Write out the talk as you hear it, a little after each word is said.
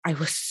I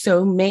was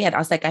so mad. I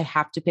was like, I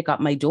have to pick up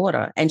my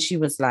daughter. And she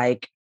was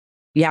like,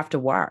 you have to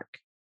work.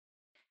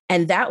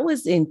 And that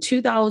was in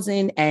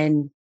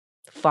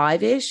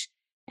 2005-ish.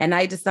 And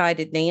I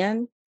decided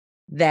then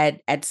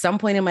that at some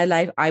point in my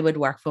life, I would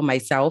work for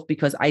myself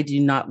because I do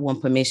not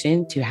want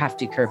permission to have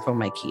to care for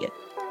my kid.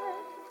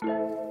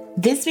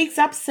 This week's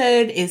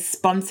episode is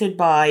sponsored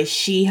by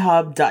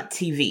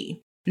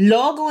shehub.tv.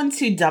 Log on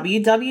to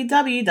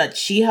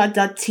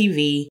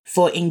www.shehub.tv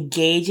for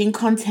engaging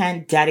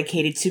content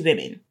dedicated to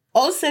women.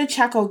 Also,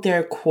 check out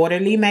their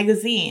quarterly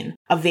magazine,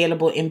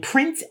 available in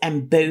print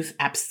and both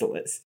app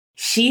stores.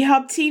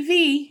 Shehub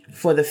TV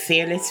for the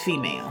fearless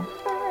female.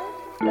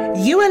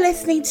 You are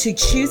listening to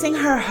Choosing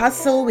Her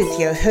Hustle with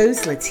your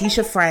host,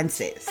 Letitia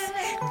Francis.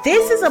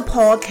 This is a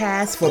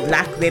podcast for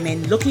Black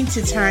women looking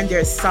to turn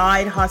their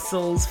side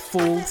hustles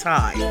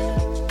full-time.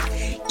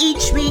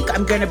 Each week,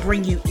 I'm going to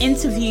bring you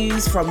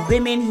interviews from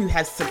women who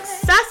have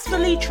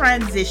successfully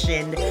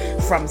transitioned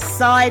from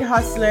side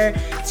hustler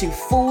to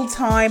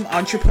full-time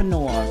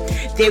entrepreneur.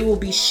 They will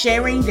be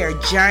sharing their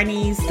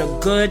journeys, the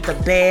good, the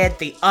bad,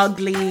 the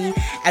ugly,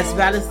 as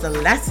well as the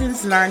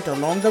lessons learned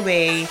along the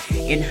way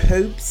in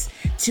hopes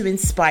to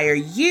inspire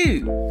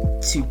you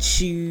to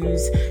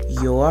choose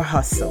your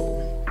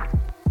hustle.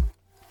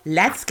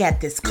 Let's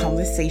get this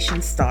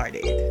conversation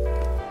started.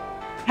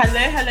 Hello,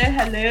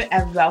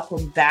 and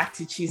welcome back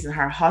to Choosing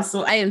Her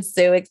Hustle. I am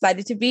so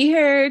excited to be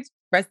here.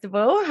 First of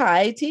all,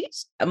 hi,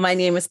 Teach. My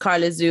name is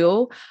Carla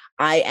Zuill.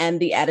 I am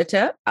the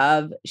editor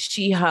of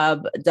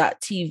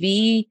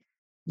shehub.tv,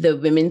 the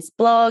women's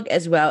blog,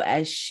 as well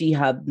as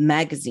Shehub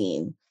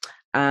magazine.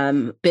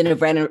 Been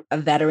a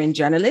veteran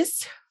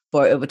journalist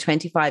for over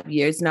 25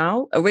 years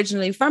now,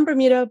 originally from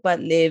Bermuda,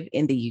 but live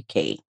in the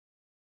UK.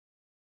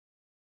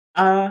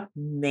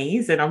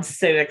 Amazing. I'm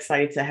so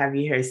excited to have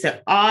you here. So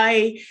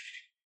I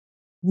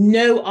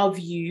know of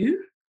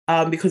you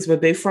because we're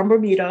both from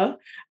Bermuda,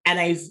 and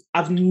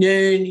I've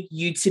known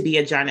you to be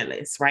a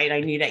journalist, right? I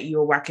knew that you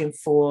were working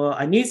for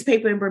a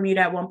newspaper in Bermuda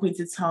at one point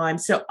in time.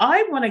 So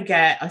I want to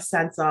get a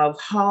sense of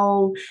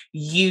how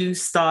you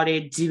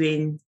started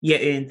doing your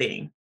own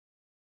thing.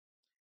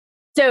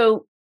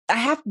 So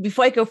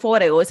before I go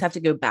forward, I always have to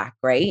go back,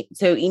 right?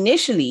 So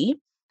initially,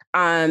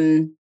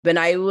 when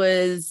I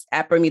was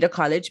at Bermuda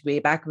College way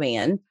back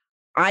when,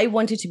 I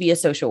wanted to be a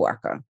social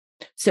worker.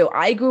 So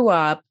I grew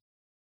up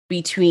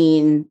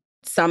between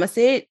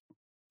Somerset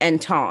and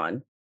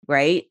Taunton,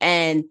 right?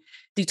 And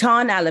the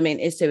Taunton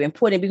element is so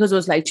important because it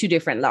was like two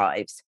different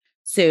lives.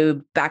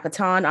 So back at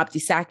Taunton, up to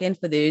Second,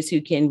 for those who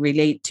can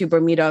relate to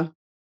Bermuda,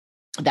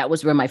 that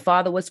was where my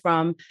father was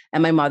from,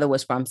 and my mother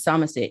was from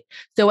Somerset.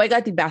 So I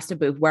got the best of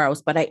both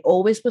worlds, but I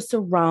always was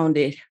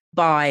surrounded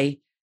by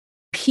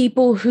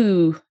people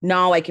who,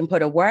 now I can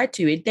put a word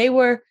to it,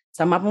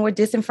 some of them were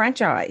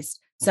disenfranchised.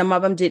 Some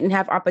of them didn't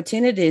have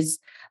opportunities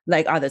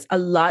like others, a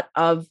lot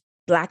of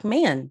Black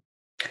men.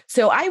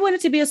 So I wanted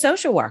to be a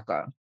social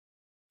worker.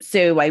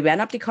 So I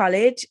went up to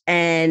college,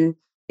 and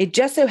it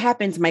just so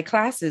happens my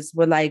classes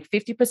were like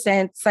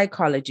 50%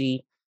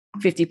 psychology,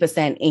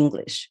 50%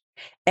 English.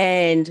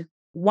 And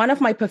one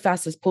of my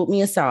professors pulled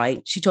me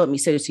aside. She taught me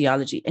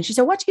sociology. And she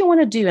said, what do you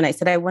want to do? And I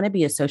said, I want to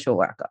be a social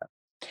worker.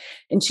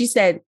 And she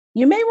said,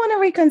 you may want to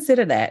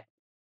reconsider that.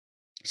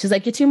 She's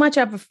like, you're too much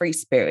of a free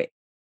spirit.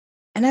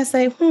 And I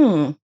say,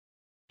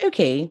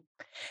 okay.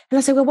 And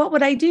I said, well, what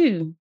would I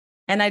do?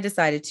 And I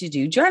decided to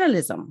do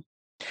journalism.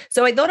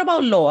 So I thought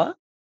about law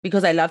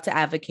because I love to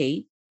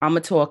advocate. I'm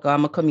a talker,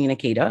 I'm a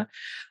communicator.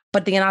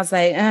 But then I was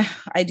like,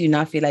 I do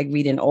not feel like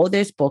reading all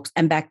those books.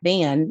 And back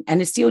then,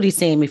 and it's still the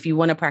same, if you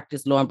want to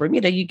practice law in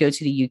Bermuda, you go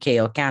to the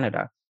UK or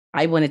Canada.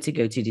 I wanted to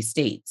go to the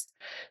States.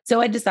 So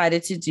I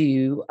decided to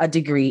do a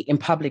degree in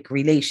public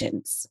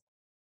relations.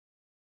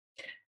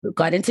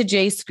 Got into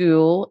J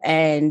school.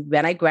 And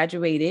when I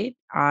graduated,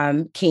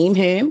 came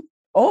home,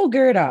 all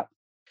geared up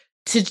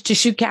to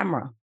shoot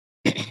camera.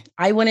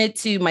 My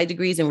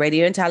degrees in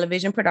radio and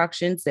television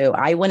production. So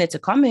I wanted to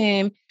come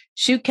home,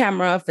 shoot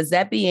camera for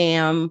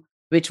ZBM,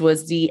 which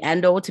was the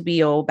end all to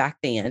be all back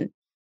then.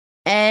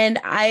 And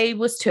I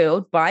was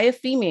told by a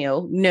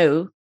female,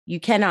 no, you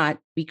cannot,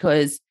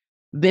 because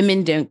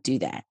women don't do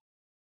that.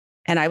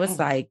 And I was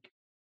like,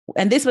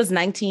 and this was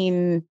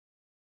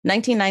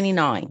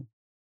 1999.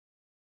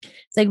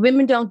 It's like,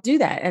 women don't do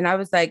that. And I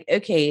was like,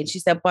 okay. And she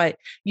said, but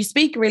you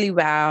speak really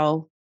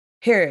well.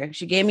 Here,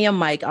 she gave me a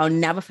mic. I'll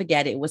never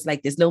forget it. It was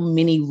like this little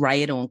mini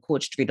riot on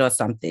Court Street or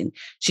something.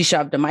 She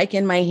shoved a mic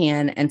in my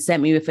hand and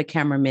sent me with a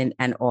cameraman,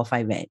 and off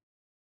I went.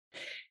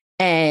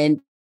 And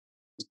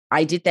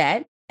I did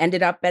that,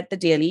 ended up at the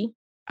Daily,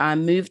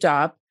 moved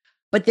up.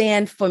 But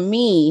then for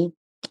me,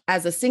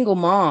 as a single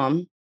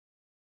mom,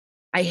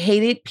 I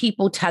hated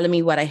people telling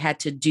me what I had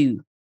to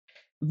do,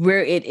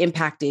 where it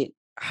impacted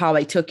how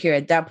I took care.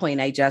 At that point,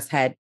 I just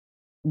had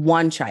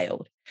one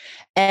child.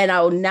 And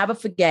I'll never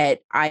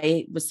forget,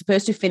 I was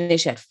supposed to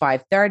finish at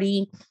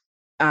 5:30.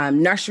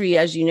 Nursery,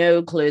 as you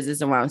know,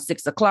 closes around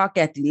 6 o'clock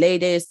at the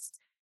latest.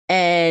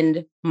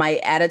 And my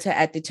editor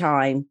at the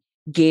time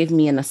gave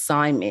me an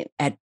assignment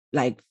at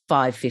like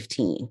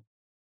 5:15.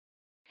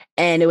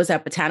 And it was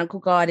at Botanical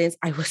Gardens.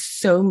 I was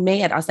so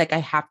mad. I was like, I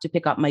have to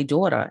pick up my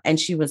daughter. And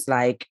she was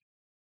like,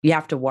 you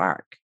have to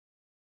work.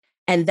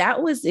 And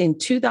that was in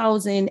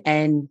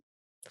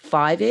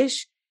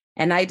 2005-ish.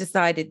 And I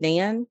decided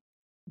then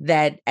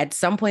that at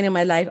some point in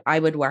my life, I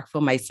would work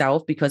for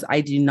myself because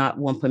I do not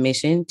want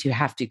permission to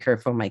have to care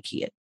for my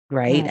kid,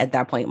 right? At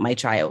that point, my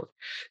child.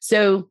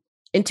 So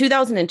in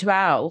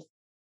 2012,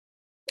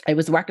 I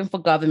was working for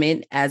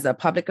government as a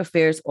public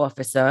affairs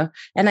officer,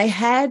 and I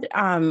had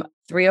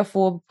 3 or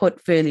 4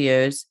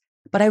 portfolios,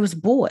 but I was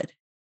bored.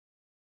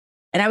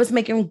 And I was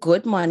making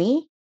good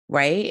money,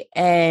 right?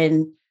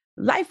 And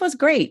life was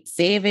great.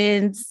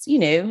 Savings,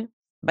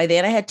 by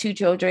then I had 2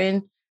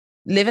 children,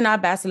 living our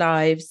best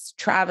lives,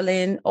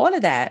 traveling, all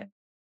of that.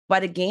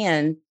 But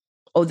again,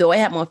 although I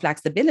had more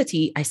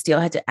flexibility, I still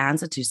had to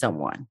answer to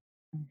someone.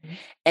 Mm-hmm.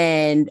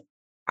 And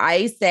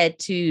I said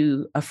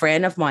to a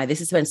friend of mine,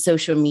 this is when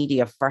social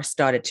media first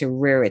started to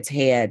rear its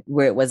head,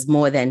 where it was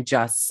more than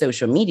just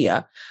social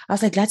media. I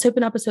was like, let's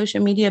open up a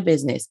social media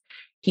business.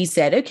 He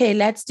said, okay,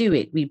 let's do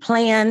it. We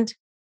planned.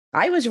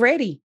 I was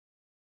ready.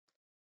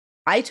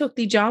 I took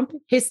the jump.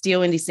 He's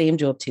still in the same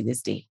job to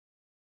this day.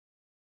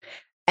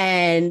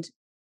 And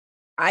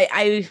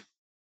I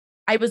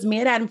was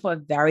mad at him for a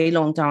very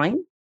long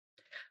time,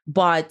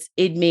 but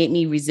it made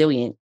me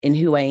resilient in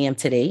who I am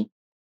today.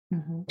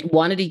 Mm-hmm.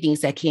 One of the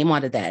things that came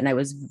out of that, and I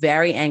was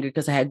very angry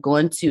because I had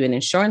gone to an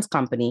insurance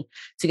company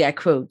to get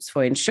quotes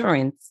for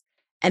insurance,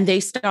 and they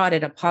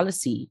started a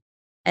policy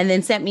and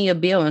then sent me a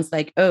bill and it's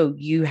like, oh,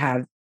 you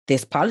have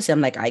this policy.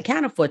 I'm like, I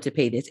can't afford to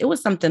pay this. It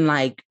was something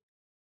like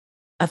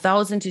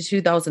 $1,000 to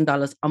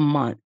 $2,000 a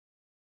month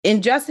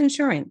in just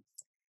insurance.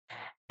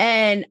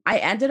 And I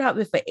ended up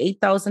with an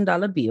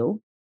 $8,000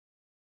 bill,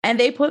 and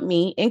they put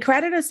me in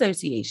credit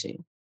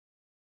association.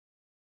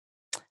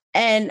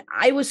 And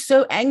I was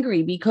so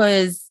angry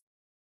because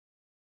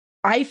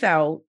I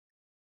felt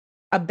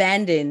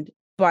abandoned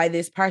by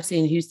this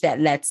person who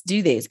said, let's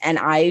do this. And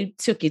I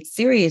took it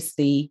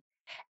seriously.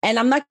 And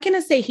I'm not going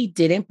to say he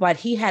didn't, but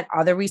he had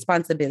other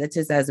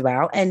responsibilities as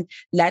well. And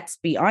let's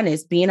be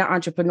honest, being an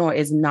entrepreneur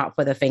is not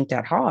for the faint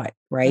at heart,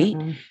 right?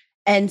 Mm-hmm.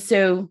 And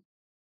so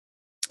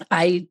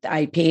I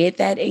paid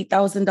that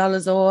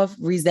 $8,000 off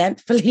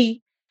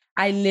resentfully.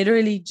 I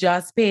literally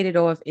just paid it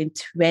off in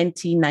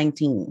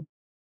 2019.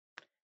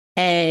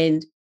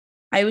 And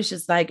I was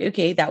just like,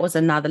 okay, that was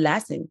another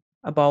lesson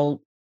about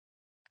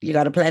you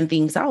got to plan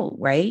things out,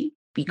 right?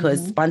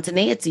 Because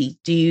spontaneity,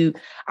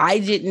 I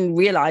didn't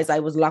realize I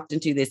was locked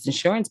into this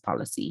insurance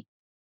policy.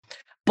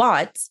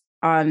 But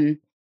I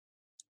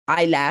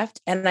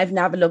left and I've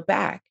never looked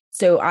back.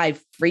 So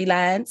I've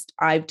freelanced,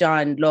 I've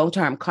done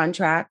long-term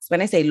contracts.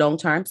 When I say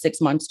long-term,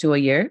 6 months to a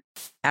year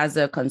as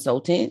a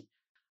consultant.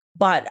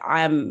 But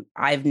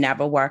I've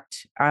never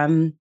worked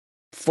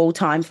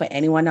full-time for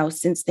anyone else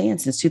since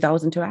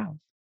 2012.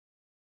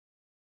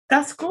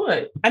 That's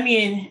good. I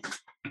mean,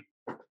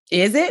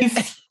 is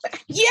it?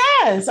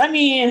 Yes. I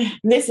mean,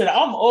 listen,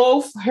 I'm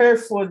all here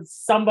for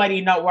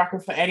somebody not working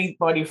for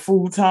anybody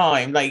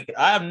full-time. Like,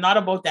 I'm not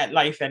about that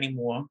life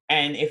anymore.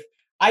 And if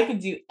I could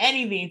do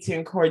anything to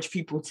encourage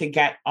people to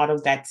get out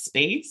of that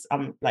space,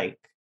 I'm like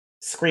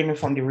screaming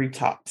from the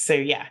rooftop. So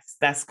yes,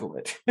 that's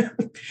good.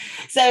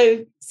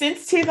 So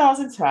since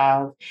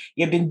 2012,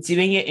 you've been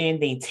doing it in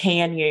the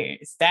 10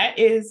 years. That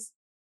is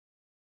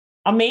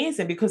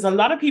amazing because a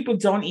lot of people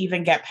don't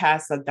even get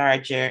past the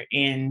third year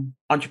in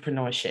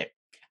entrepreneurship.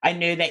 I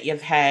know that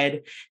you've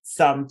had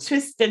some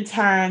twists and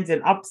turns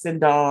and ups and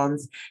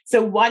downs.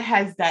 So what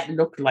has that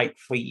looked like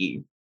for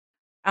you?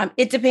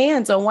 It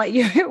depends on what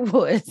year it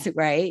was,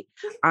 right?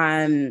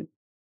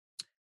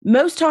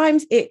 Most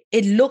times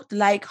it looked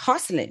like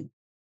hustling.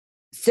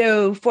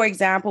 So, for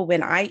example,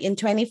 in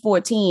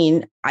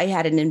 2014, I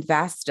had an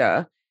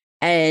investor,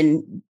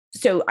 and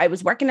so I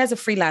was working as a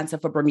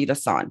freelancer for Bermuda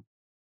Sun.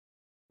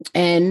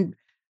 And,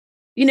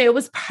 it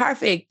was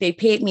perfect. They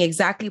paid me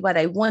exactly what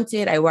I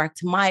wanted. I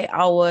worked my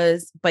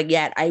hours, but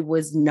yet I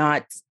was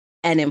not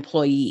an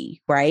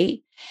employee,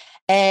 right?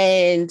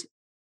 And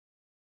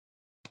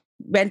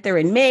went there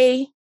in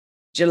May.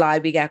 July,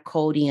 we got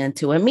called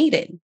into a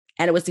meeting.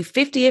 And it was the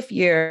 50th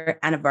year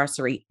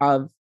anniversary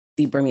of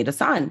the Bermuda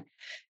Sun.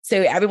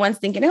 So everyone's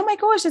thinking, oh my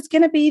gosh, it's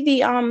going to be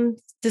the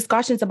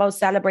discussions about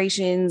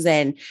celebrations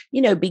and,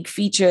 big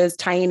features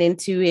tying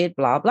into it,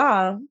 blah,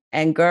 blah.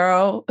 And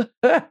girl,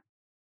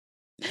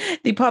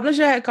 the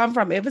publisher had come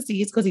from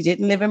overseas because he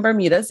didn't live in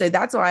Bermuda. So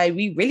that's why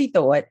we really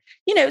thought,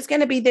 it's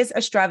going to be this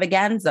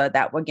extravaganza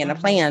that we're going to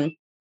plan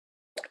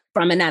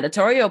from an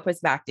editorial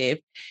perspective.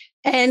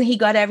 And he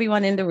got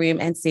everyone in the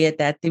room and said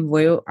that the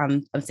Royal,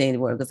 I'm saying the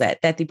Royal Gazette,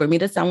 that the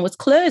Bermuda Sun was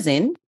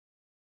closing,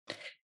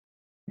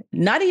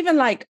 not even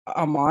like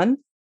a month,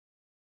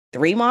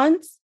 3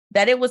 months,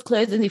 that it was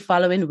closing the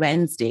following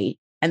Wednesday.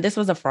 And this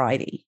was a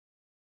Friday.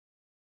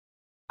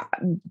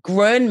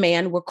 Grown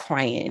men were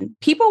crying.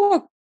 People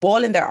were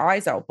bawling their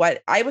eyes out,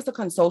 but I was a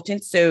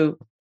consultant. So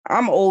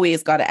I'm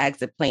always got an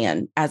exit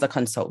plan as a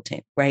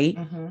consultant, right?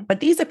 Mm-hmm.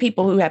 But these are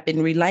people who have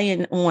been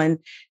relying on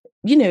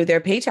their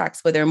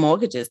paychecks for their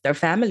mortgages, their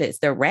families,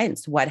 their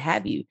rents, what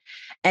have you.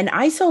 And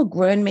I saw a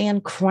grown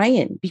man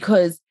crying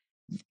because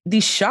the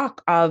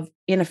shock of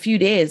in a few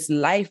days,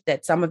 life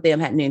that some of them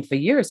had known for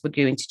years was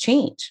going to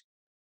change.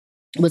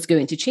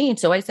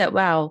 So I said,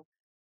 wow,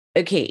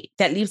 okay,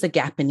 that leaves a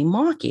gap in the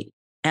market.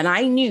 And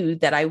I knew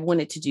that I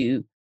wanted to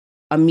do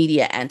a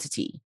media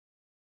entity.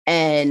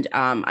 And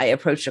I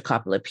approached a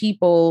couple of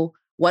people.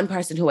 One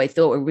person who I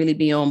thought would really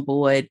be on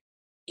board,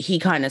 he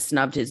kind of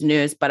snubbed his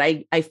nose, but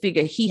I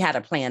figured he had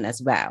a plan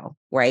as well,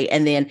 right?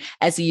 And then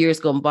as the years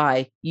go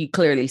by, you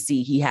clearly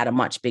see he had a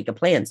much bigger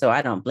plan, so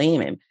I don't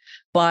blame him.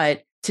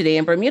 But Today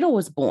in Bermuda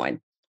was born,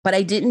 but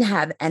I didn't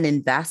have an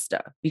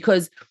investor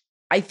because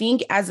I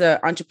think as an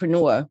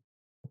entrepreneur,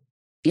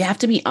 you have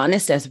to be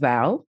honest as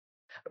well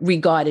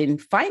regarding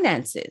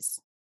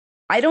finances.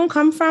 I don't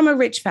come from a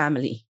rich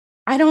family.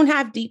 I don't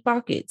have deep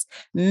pockets.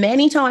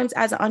 Many times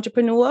as an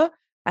entrepreneur,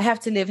 I have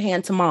to live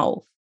hand to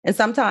mouth. And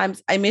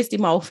sometimes I miss the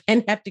mouth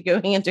and have to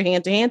go hand to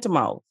hand to hand to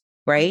mouth,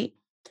 right?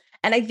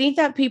 And I think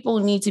that people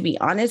need to be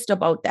honest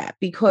about that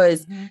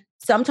because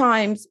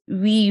sometimes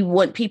we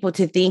want people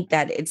to think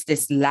that it's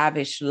this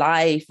lavish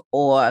life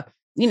or,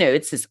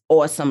 it's this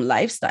awesome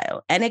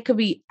lifestyle. And it could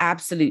be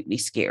absolutely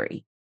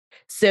scary.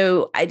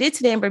 So I did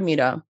Today in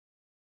Bermuda.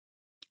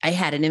 I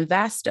had an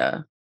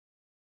investor.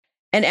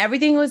 And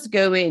everything was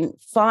going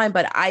fine,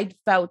 but I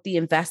felt the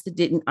investor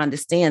didn't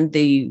understand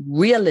the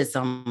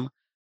realism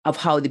of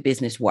how the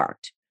business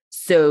worked.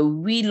 So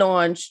we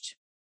launched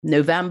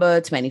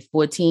November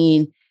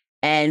 2014,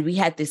 and we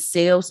had this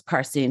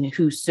salesperson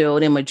who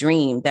sold him a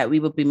dream that we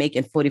would be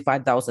making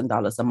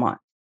 $45,000 a month.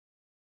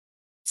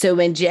 So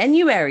when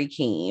January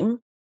came,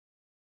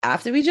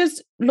 after we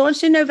just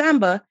launched in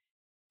November,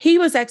 he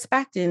was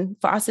expecting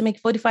for us to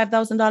make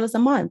 $45,000 a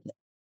month.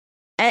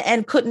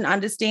 And couldn't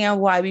understand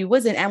why we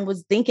wasn't and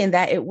was thinking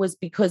that it was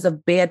because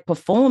of bad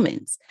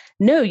performance.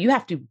 No, you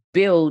have to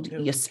build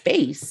your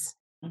space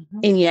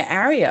in your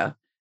area.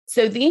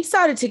 So things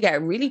started to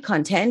get really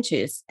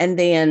contentious. And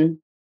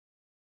then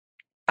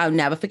I'll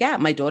never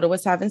forget, my daughter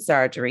was having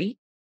surgery.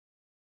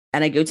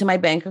 And I go to my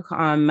bank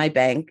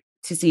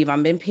to see if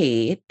I'm being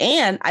paid.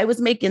 And I was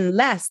making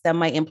less than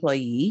my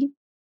employee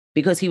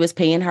because he was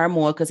paying her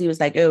more because he was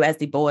like, oh, as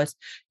the boss,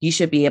 you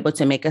should be able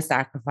to make a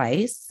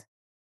sacrifice.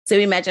 So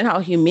imagine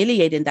how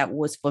humiliating that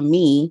was for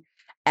me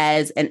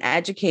as an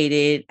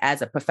educated,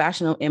 as a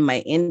professional in my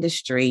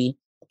industry,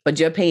 but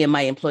you're paying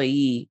my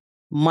employee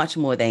much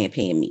more than you're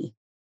paying me.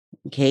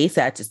 Okay,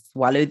 so I just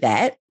swallowed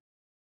that.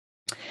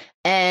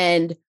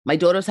 And my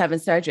daughter's having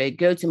surgery. I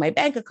go to my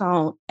bank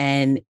account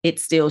and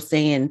it's still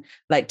saying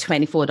like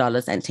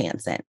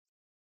 $24.10.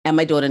 And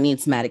my daughter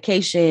needs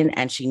medication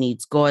and she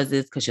needs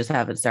gauzes because she's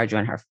having surgery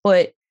on her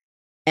foot.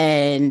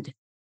 And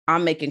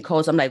I'm making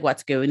calls. I'm like,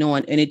 what's going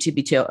on? And it to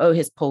be told, oh,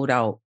 he's pulled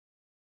out.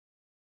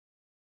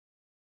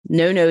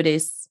 No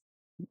notice,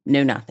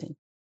 no nothing.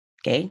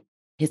 Okay.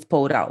 He's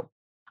pulled out.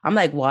 I'm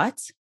like, what?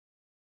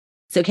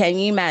 So can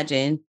you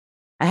imagine?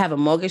 I have a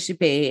mortgage to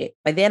pay,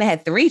 but then I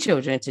had 3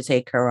 children to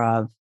take care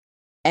of.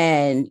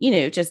 And,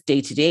 just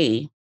day to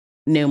day,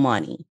 no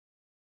money.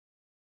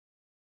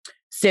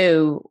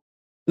 So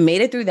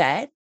made it through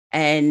that.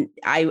 And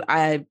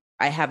I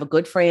have a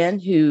good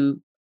friend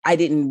who I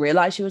didn't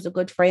realize she was a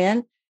good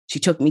friend. She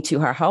took me to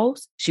her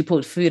house. She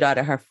pulled food out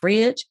of her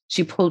fridge.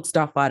 She pulled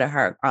stuff out of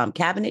her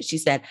cabinet. She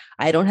said,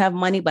 I don't have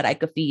money, but I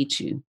could feed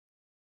you.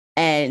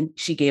 And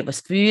she gave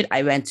us food.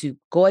 I went to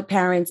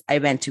godparents. I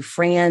went to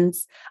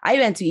friends. I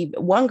went to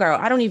one girl.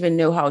 I don't even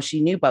know how she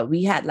knew, but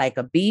we had like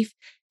a beef.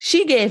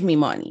 She gave me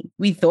money.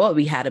 We thought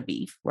we had a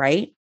beef,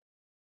 right?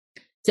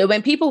 So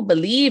when people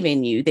believe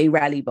in you, they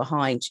rally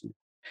behind you.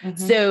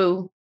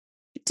 So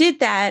did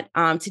that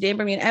Today in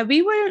Bermuda, and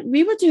we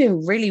were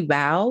doing really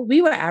well.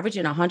 We were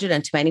averaging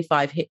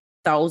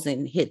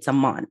 125,000 hits a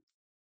month,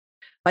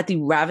 but the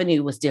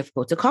revenue was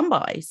difficult to come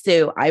by.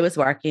 So I was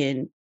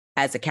working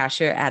as a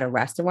cashier at a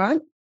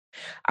restaurant.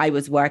 I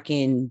was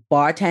working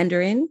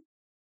bartending.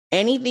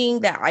 Anything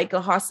that I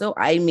could hustle,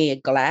 I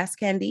made glass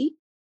candy.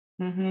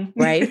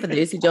 Right? For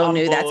those who don't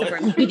know, that's a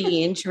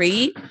Bermudian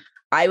treat.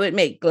 I would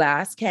make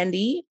glass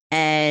candy,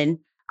 and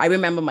I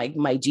remember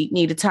my Jeep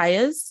needed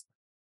tires.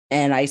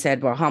 And I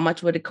said, well, how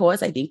much would it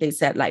cost? I think they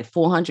said like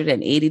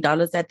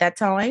 $480 at that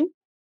time.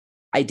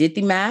 I did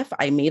the math.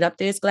 I made up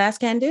those glass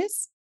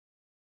candies.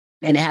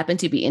 And it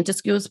happened to be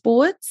inter-school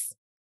sports.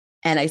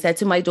 And I said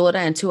to my daughter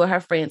and 2 of her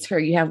friends, here,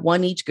 you have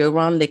one each, go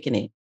around licking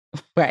it.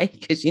 Right?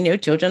 Because,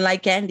 children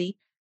like candy.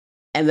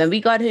 And when we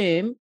got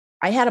home,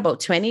 I had about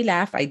 20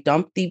 left. I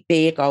dumped the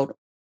bag out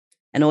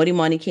and all the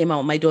money came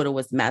out. My daughter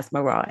was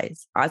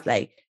mesmerized. I was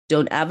like,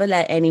 don't ever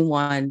let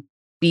anyone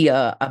be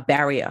a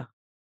barrier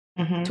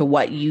to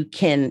what you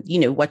can,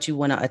 what you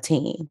want to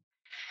attain.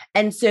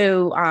 And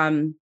so,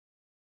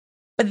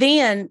 but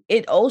then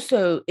it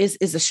also is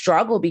a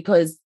struggle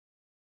because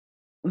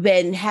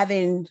when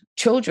having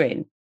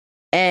children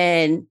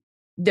and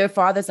their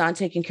fathers aren't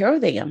taking care of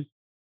them.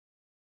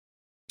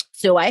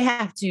 So I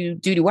have to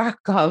do the work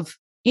of,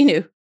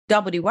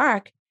 double the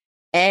work,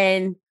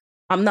 and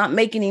I'm not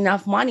making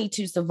enough money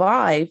to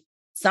survive.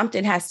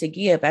 something has to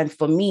give. And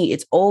for me,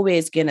 it's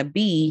always going to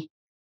be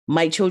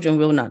my children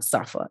will not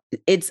suffer.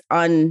 It's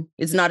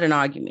not an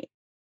argument.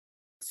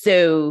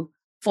 So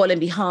falling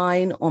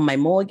behind on my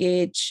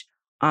mortgage,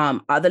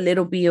 other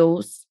little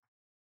bills.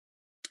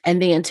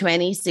 And then in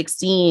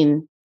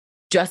 2016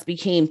 just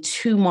became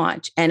too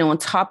much. And on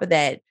top of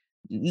that,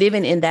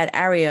 living in that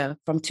area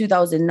from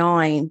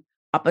 2009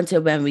 up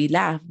until when we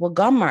left were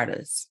gun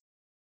murders.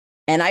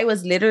 And I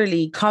was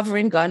literally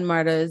covering gun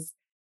murders,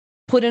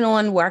 putting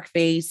on work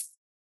face,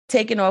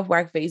 taking off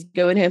work face,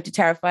 going home to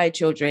terrified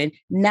children,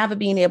 never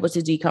being able to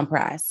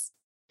decompress.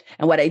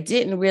 And what I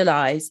didn't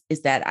realize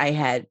is that I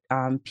had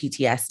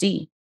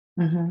PTSD.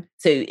 Mm-hmm.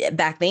 So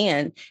back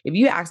then, if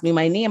you asked me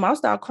my name, I'll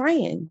start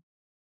crying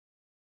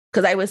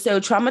because I was so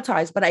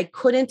traumatized, but I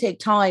couldn't take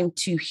time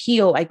to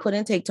heal. I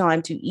couldn't take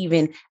time to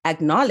even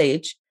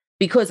acknowledge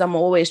because I'm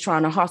always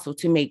trying to hustle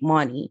to make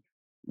money,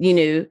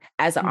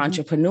 as an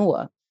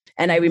entrepreneur.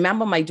 And I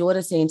remember my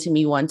daughter saying to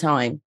me one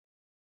time,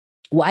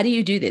 why do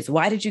you do this?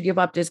 Why did you give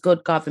up this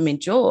good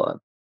government job?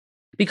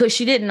 Because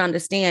she didn't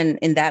understand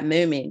in that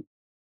moment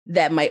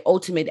that my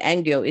ultimate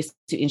angle is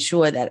to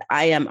ensure that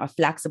I am a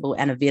flexible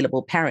and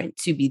available parent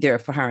to be there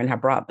for her and her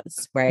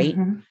brothers, right?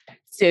 Mm-hmm.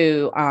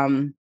 So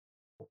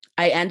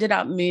I ended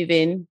up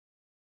moving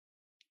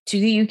to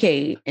the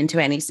UK in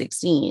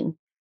 2016,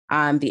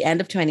 the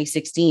end of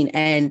 2016.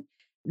 And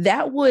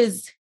that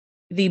was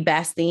the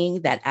best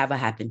thing that ever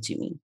happened to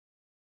me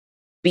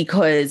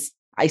because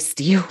I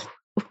still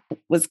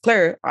was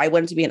clear I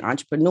wanted to be an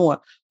entrepreneur,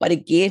 but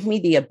it gave me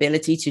the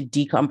ability to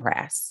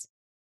decompress.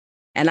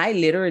 And I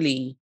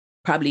literally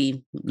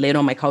probably laid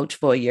on my couch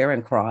for a year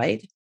and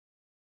cried.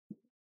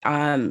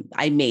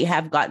 I may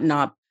have gotten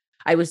up.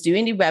 I was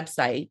doing the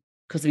website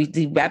because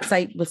the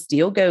website was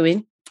still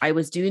going. I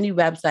was doing the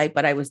website,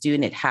 but I was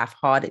doing it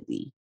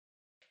half-heartedly.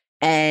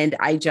 And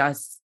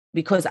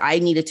because I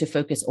needed to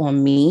focus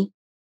on me.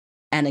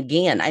 And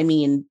again,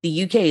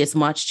 the UK is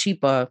much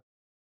cheaper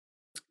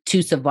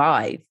to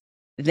survive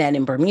than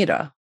in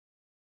Bermuda,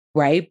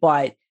 right?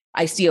 But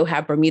I still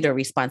have Bermuda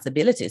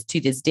responsibilities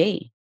to this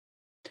day.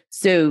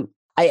 So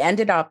I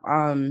ended up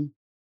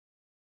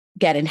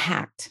getting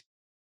hacked.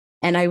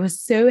 And I was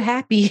so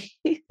happy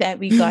that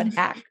we got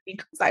hacked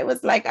because I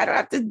was like, I don't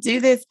have to do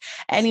this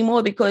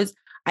anymore because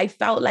I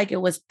felt like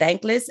it was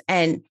thankless.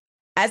 And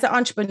as an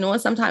entrepreneur,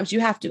 sometimes you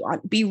have to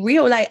be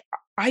real. Like,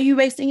 are you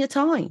wasting your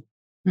time?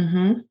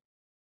 Mm-hmm.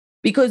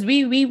 Because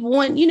we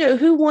want,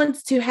 who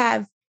wants to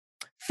have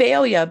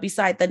failure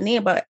beside the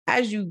name? But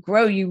as you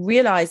grow, you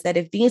realize that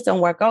if things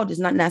don't work out, it's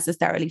not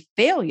necessarily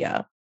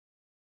failure,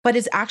 but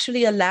it's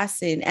actually a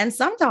lesson and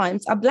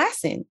sometimes a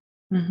blessing.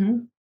 Mm-hmm.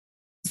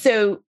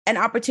 So an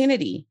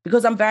opportunity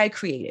because I'm very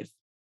creative.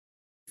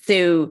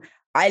 So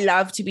I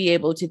love to be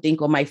able to think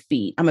on my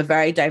feet. I'm a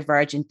very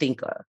divergent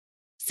thinker.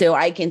 So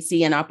I can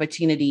see an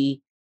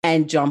opportunity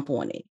and jump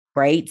on it,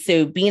 right?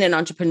 So being an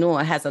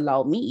entrepreneur has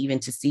allowed me even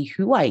to see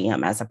who I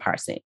am as a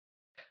person.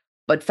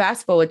 But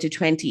fast forward to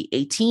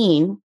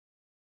 2018,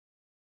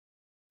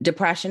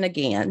 depression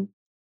again,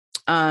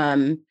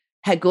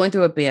 had gone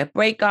through a bad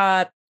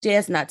breakup,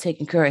 dad's not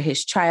taking care of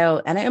his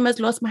child, and I almost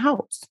lost my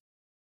house.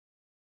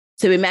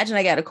 So imagine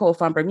I got a call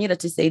from Bermuda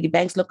to say the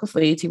bank's looking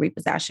for you to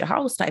repossess your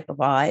house type of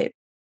vibe.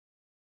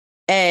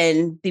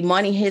 And the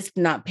money he's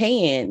not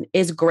paying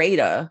is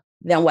greater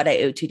than what I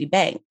owe to the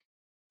bank.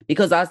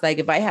 Because I was like,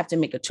 if I have to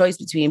make a choice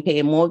between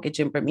paying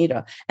mortgage in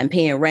Bermuda and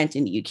paying rent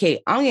in the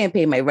UK, I'm going to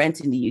pay my rent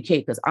in the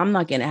UK because I'm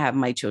not going to have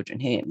my children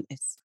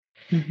homeless.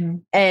 Mm-hmm.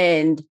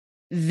 And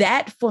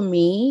that for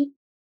me,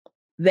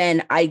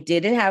 then I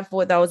didn't have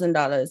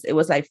 $4,000. It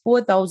was like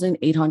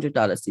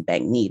 $4,800 the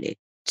bank needed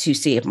to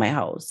save my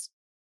house.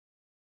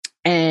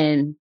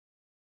 And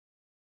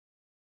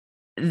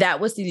that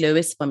was the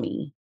lowest for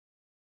me.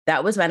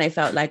 That was when I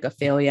felt like a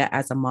failure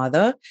as a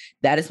mother.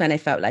 That is when I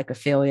felt like a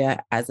failure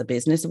as a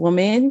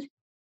businesswoman.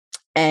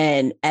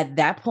 And at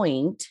that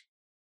point,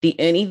 the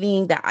only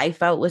thing that I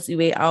felt was the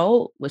way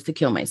out was to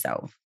kill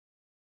myself.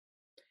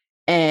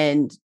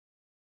 And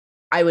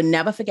I would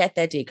never forget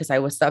that day because I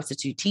was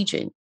substitute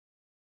teaching.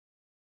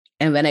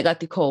 And when I got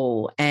the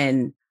call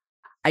and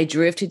I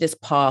drove to this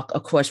park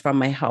across from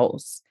my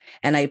house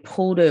and I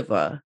pulled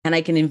over and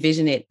I can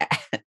envision it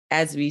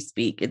as we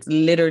speak. It's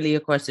literally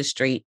across the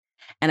street.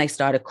 And I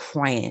started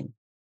crying.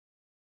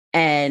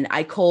 And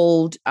I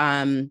called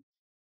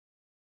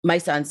my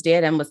son's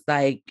dad and was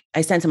like,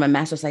 I sent him a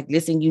message like,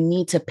 listen, you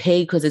need to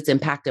pay because it's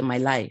impacted my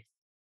life.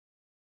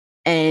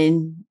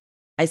 And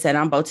I said,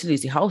 I'm about to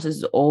lose the house. This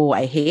is all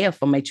I have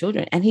for my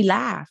children. And he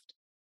laughed.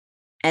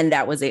 And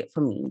that was it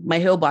for me. My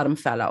whole bottom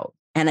fell out.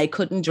 And I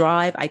couldn't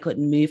drive. I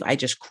couldn't move. I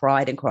just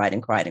cried and cried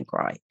and cried and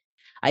cried.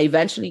 I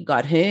eventually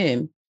got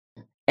home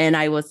and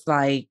I was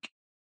like,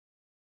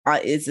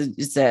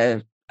 it's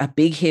a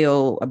big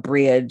hill, a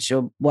bridge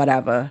or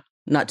whatever,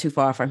 not too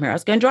far from here. I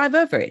was going to drive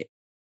over it.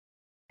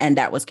 And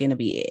that was going to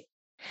be it.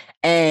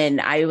 And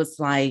I was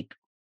like,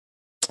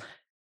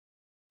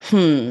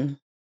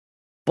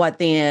 but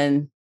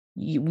then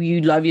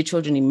you love your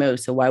children the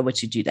most. So why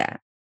would you do that?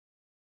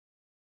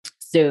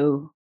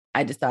 So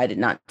I decided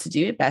not to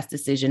do it. Best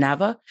decision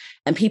ever.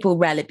 And people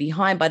rallied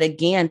behind. But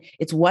again,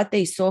 it's what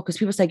they saw, because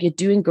people say you're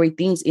doing great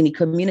things in the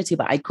community,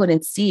 but I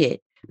couldn't see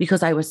it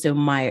because I was so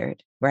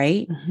mired,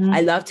 right? Mm-hmm.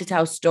 I love to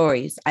tell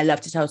stories. I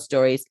love to tell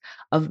stories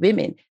of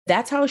women.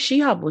 That's how She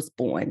Hub was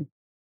born.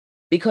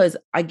 Because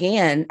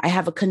again, I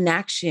have a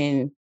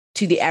connection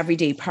to the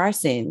everyday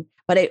person,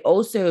 but I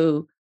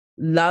also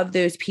love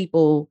those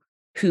people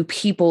who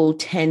people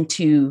tend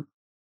to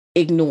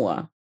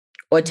ignore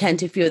or tend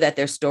to feel that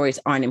their stories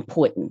aren't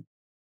important.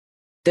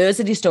 Those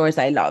are the stories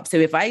I love. So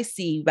if I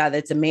see, whether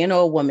it's a man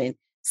or a woman,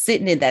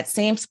 sitting in that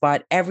same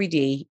spot every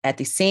day at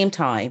the same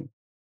time,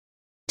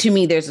 to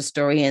me, there's a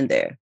story in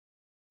there.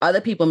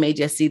 Other people may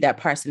just see that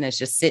person as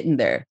just sitting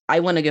there.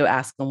 I want to go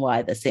ask them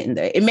why they're sitting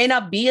there. It may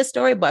not be a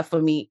story, but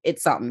for me,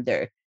 it's something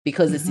there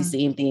because it's the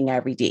same thing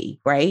every day,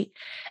 right?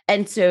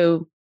 And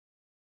so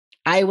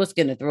I was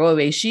going to throw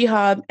away She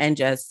Hub and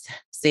just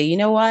say, you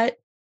know what?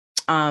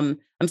 I'm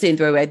saying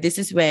throw away. This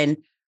is when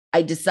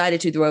I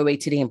decided to throw away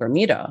Today in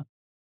Bermuda.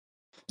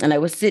 And I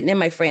was sitting in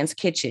my friend's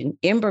kitchen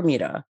in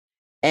Bermuda.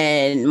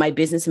 And my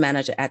business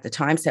manager at the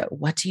time said,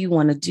 what do you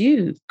want to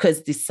do?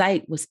 Because the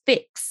site was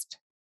fixed.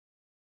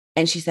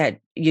 And she said,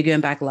 you're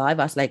going back live?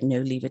 I was like, no,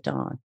 leave it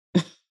on.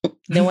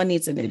 No one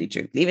needs to know the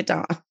truth. Leave it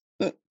on.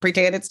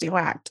 Pretend it's still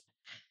hacked.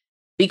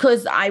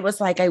 Because I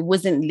was like, I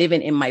wasn't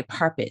living in my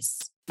purpose.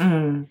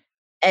 Mm.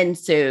 And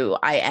so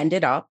I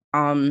ended up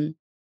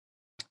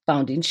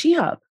founding She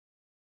Hub.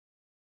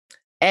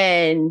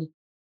 And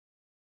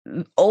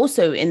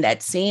also in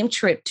that same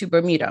trip to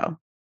Bermuda,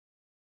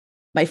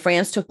 my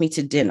friends took me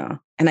to dinner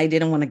and I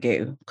didn't want to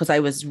go because I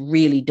was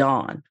really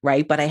done,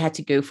 right? But I had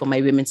to go for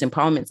my women's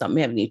empowerment summit.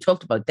 We haven't even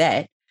talked about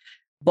that.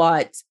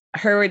 But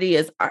her it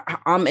is,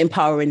 I'm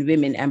empowering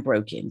women and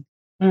broken.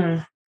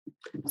 Mm.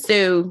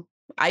 So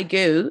I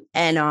go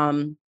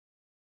and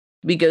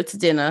we go to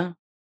dinner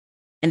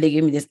and they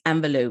give me this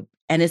envelope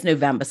and it's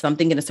November. So I'm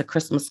thinking it's a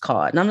Christmas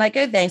card. And I'm like,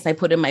 oh, thanks. I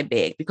put it in my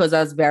bag because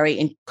I was very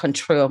in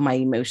control of my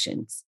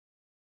emotions.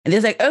 And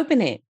they're like, open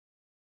it.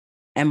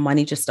 And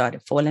money just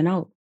started falling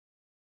out.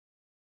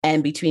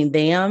 And between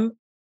them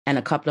and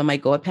a couple of my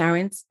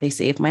godparents, they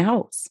saved my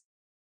house.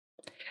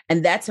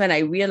 And that's when I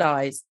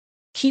realized,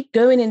 keep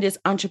going in this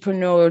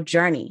entrepreneurial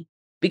journey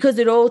because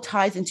it all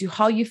ties into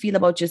how you feel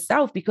about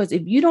yourself. Because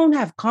if you don't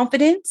have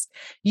confidence,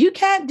 you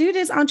can't do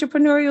this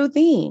entrepreneurial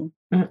thing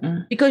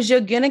because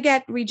you're going to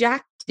get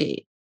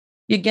rejected.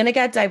 You're going to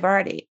get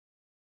diverted.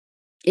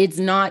 It's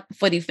not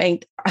for the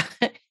faint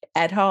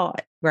at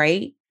heart,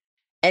 right?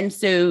 And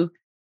so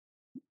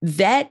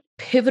that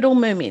pivotal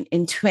moment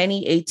in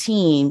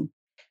 2018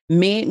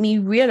 made me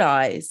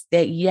realize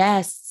that,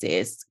 yes,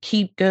 sis,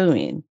 keep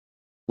going.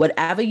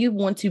 Whatever you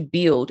want to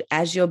build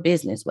as your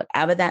business,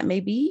 whatever that may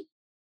be,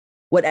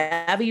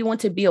 whatever you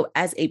want to build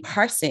as a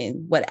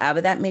person,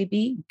 whatever that may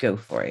be, go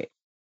for it.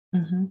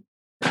 Mm-hmm.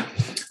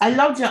 I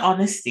love your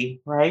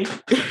honesty, right?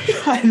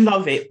 I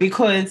love it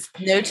because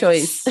no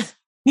choice.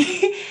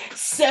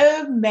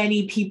 So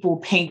many people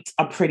paint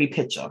a pretty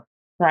picture,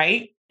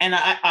 right? And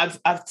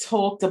I've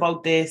talked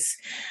about this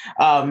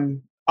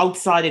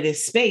outside of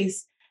this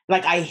space.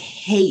 Like, I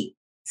hate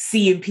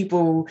seeing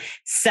people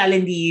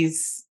selling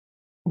these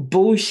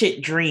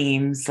bullshit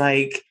dreams.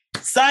 Like,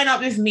 sign up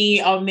with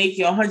me, I'll make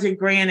you 100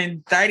 grand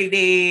in 30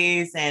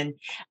 days. And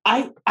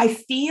I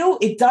feel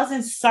it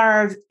doesn't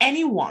serve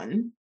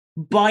anyone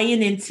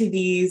buying into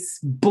these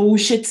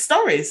bullshit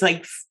stories,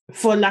 like,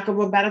 for lack of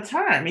a better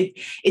term.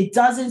 It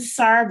doesn't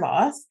serve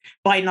us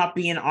by not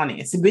being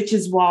honest, which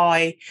is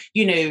why,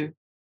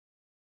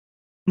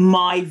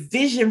 my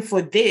vision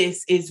for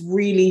this is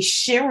really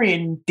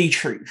sharing the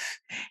truth.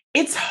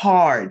 It's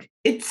hard.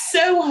 It's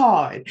so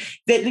hard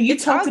that you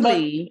talked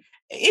ugly.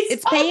 about.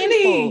 It's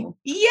painful.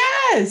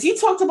 Yes. You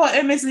talked about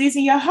almost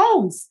losing your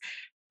house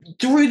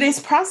through this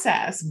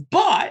process,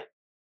 but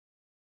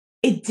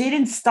it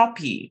didn't stop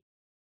you,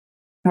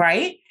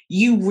 right?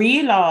 You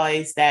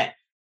realize that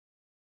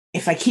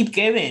if I keep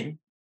going,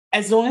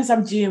 as long as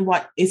I'm doing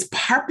what is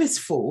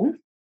purposeful,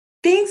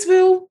 things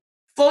will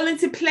fall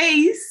into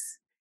place.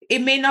 It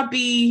may not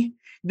be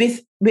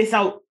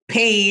without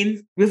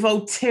pain,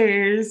 without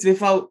tears,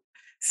 without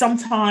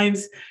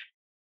sometimes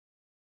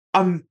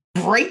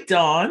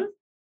breakdown.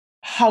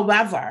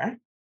 However,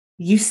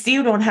 you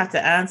still don't have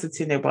to answer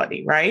to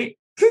nobody, right?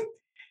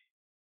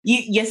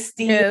 You're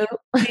still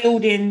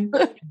building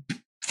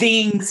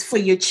things for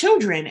your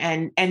children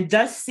and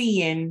thus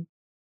seeing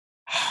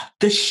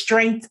the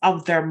strength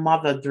of their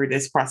mother through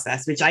this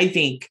process, which I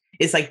think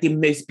is like the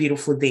most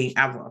beautiful thing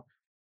ever.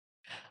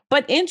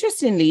 But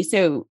interestingly,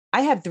 so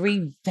I have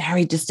 3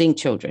 very distinct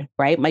children,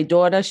 right? My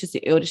daughter, she's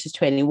the oldest, she's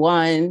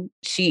 21.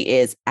 She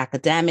is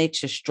academic,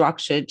 she's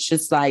structured,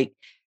 she's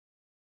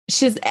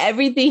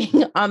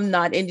everything I'm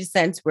not, in the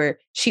sense where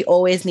she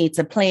always needs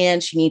a plan.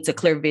 She needs a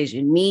clear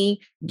vision.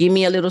 Me, give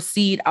me a little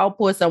seed, I'll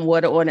pour some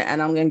water on it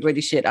and I'm going to grow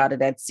the shit out of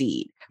that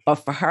seed. But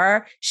for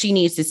her, she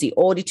needs to see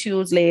all the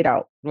tools laid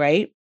out,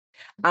 right?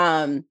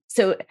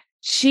 So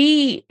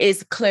she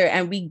is clear,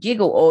 and we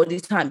giggle all the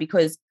time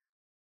because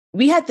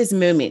we had this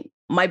moment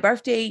my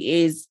birthday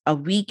is a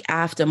week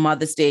after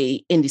Mother's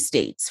Day in the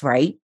States,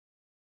 right?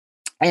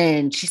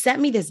 And she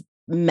sent me this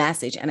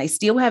message, and I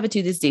still have it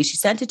to this day. She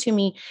sent it to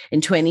me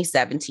in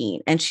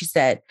 2017. And she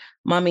said,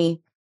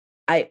 Mommy,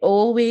 I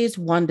always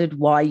wondered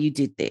why you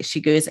did this. She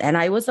goes, and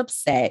I was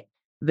upset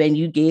when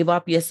you gave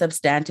up your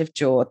substantive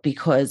job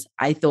because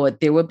I thought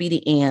there would be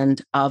the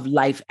end of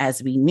life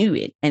as we knew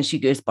it. And she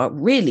goes, but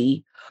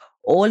really,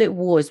 all it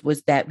was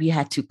that we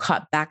had to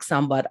cut back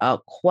some, but our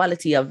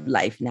quality of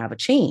life never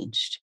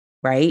changed,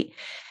 right?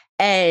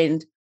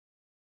 And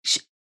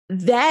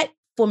that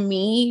for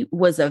me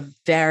was a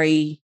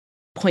very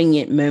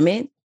poignant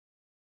moment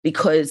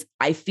because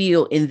I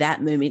feel in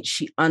that moment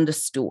she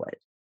understood.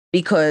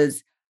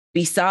 Because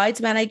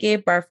besides when I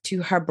gave birth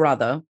to her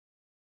brother,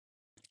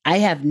 I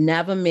have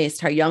never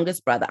missed her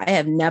youngest brother. I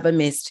have never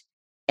missed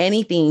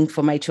anything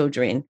for my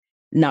children,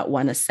 not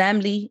one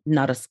assembly,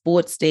 not a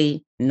sports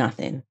day,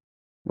 nothing,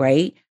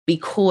 right?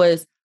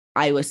 Because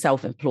I was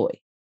self-employed.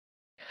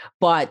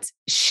 But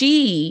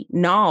she's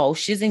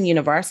in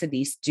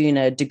university doing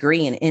a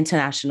degree in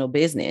international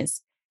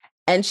business.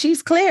 And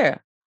she's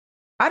clear.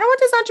 I don't want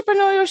this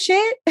entrepreneurial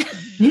shit.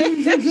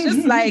 It's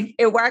just like,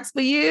 it works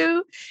for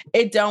you.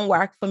 It don't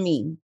work for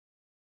me.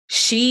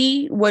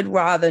 She would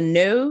rather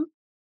know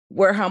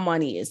where her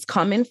money is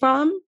coming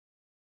from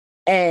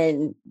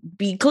and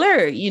be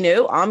clear,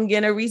 I'm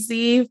going to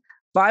receive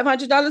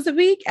 $500 a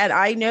week. And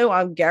I know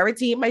I'm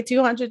guaranteed my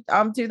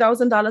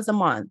 $2,000 a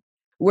month.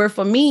 Where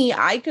for me,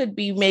 I could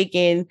be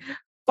making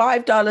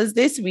 $5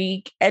 this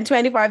week and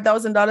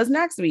 $25,000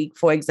 next week,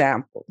 for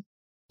example.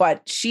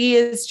 But she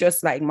is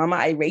just like, Mama,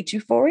 I rate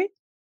you for it.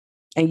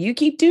 And you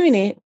keep doing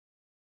it.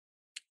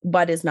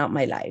 But it's not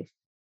my life,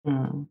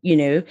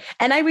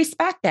 And I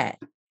respect that.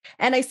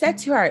 And I said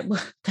to her,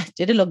 well,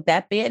 did it look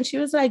that bad? And she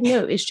was like,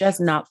 no, it's just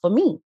not for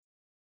me.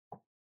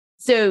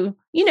 So,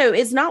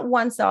 it's not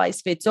one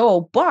size fits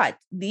all, but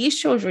these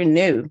children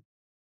knew.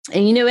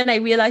 And, and I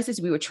realized this,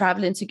 we were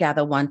traveling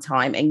together one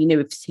time and,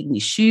 we've taken the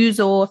shoes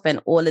off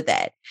and all of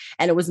that.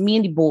 And it was me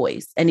and the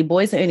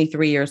boys are only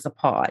 3 years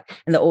apart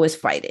and they're always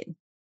fighting.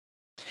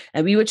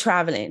 And we were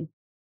traveling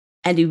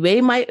and the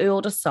way my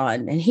older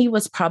son, and he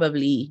was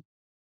probably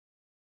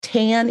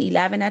 10,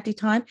 11 at the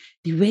time,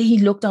 the way he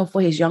looked out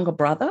for his younger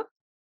brother,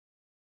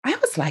 I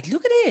was like,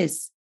 look at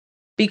this.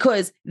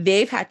 Because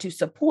they've had to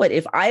support.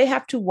 If I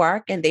have to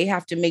work and they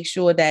have to make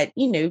sure that,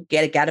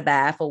 get a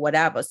bath or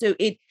whatever. So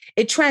it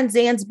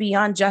transcends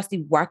beyond just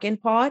the working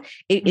part.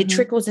 It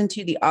trickles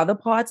into the other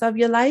parts of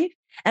your life.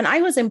 And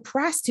I was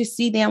impressed to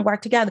see them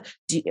work together.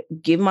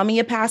 Give Mommy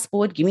a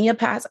passport, give me a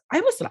pass.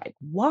 I was like,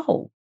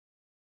 whoa.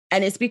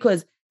 And it's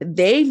because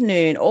they've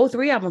known, all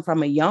three of them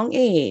from a young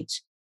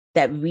age,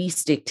 that we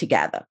stick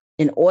together.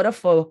 In order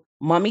for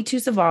Mommy to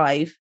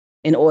survive,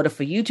 in order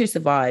for you to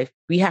survive,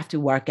 we have to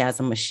work as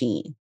a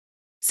machine.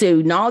 So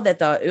now that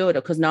they're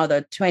older, because now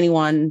they're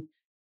 21,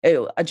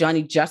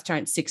 Johnny just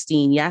turned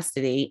 16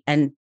 yesterday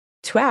and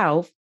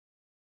 12,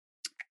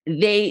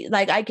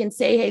 I can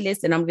say, hey,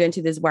 listen, I'm going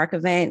to this work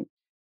event,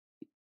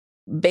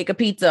 bake a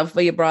pizza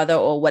for your brother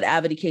or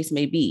whatever the case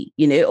may be,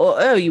 or,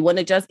 oh, you want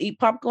to just eat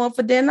popcorn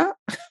for dinner?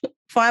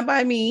 Fine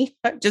by me.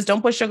 Just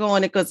don't put sugar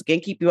on it because it can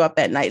keep you up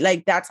at night.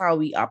 Like, that's how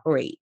we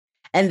operate.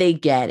 And they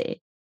get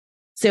it.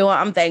 So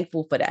I'm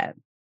thankful for that.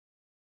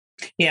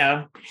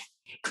 Yeah.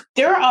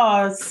 There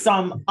are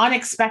some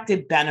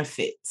unexpected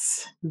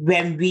benefits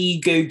when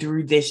we go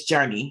through this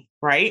journey,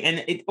 right?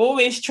 And it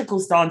always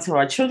trickles down to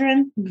our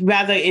children,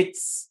 whether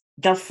it's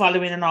they're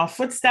following in our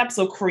footsteps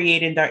or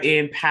creating their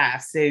own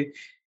path. So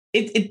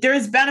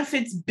there's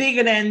benefits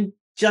bigger than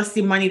just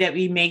the money that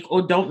we make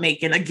or don't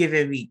make in a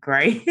given week,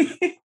 right?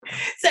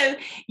 So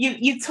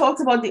you talked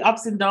about the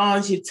ups and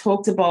downs. You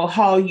talked about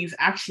how you've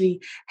actually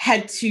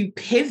had to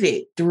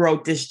pivot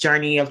throughout this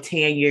journey of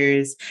 10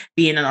 years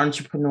being an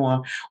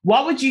entrepreneur.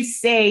 What would you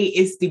say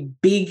is the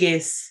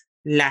biggest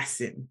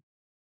lesson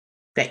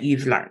that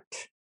you've learned?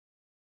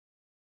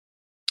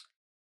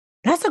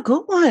 That's a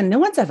good one. No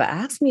one's ever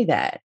asked me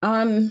that.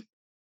 The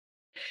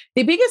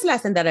biggest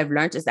lesson that I've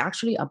learned is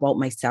actually about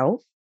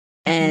myself.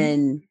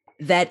 And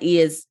that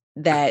is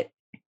that,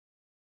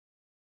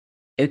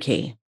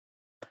 okay,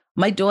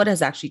 my daughter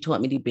has actually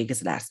taught me the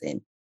biggest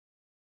lesson.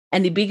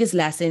 And the biggest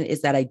lesson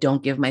is that I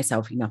don't give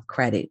myself enough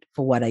credit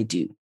for what I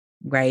do,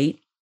 right?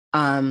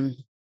 I'm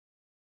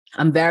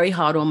very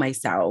hard on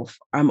myself.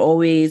 I'm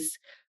always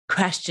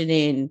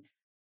questioning,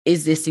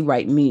 is this the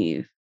right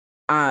move?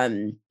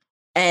 And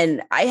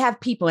I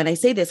have people, and I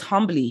say this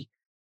humbly,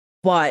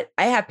 but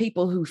I have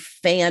people who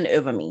fan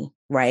over me,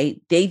 right?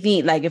 They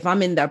think like if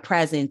I'm in their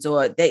presence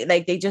or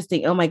they just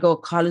think, oh my God,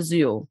 Carla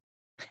Zuill.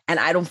 And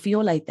I don't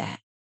feel like that,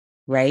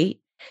 right?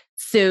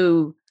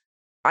 So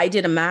I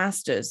did a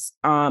master's.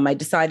 I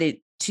decided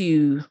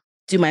to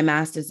do my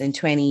master's in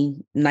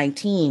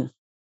 2019.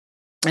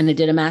 And I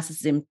did a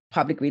master's in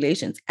public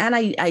relations. And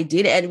I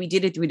did it. And we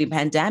did it through the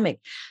pandemic.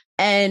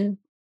 And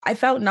I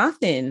felt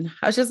nothing.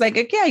 I was just like,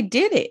 okay, I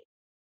did it.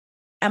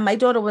 And my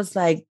daughter was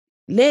like,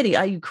 lady,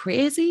 are you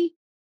crazy?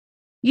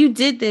 You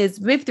did this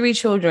with 3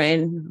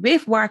 children,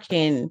 with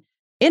working,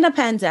 in a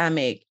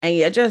pandemic and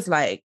you're just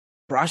like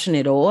brushing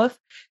it off.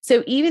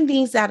 So even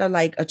things that are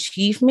like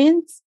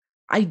achievements,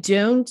 I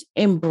don't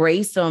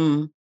embrace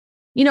them.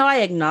 You know, I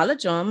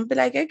acknowledge them, but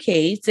like,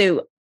 okay.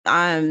 So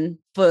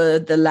for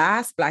the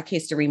last Black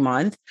History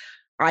Month,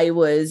 I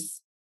was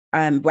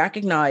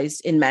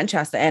recognized in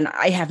Manchester, and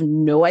I have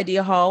no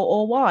idea how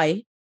or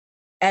why,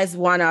 as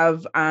one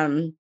of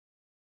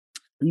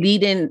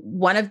leading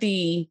one of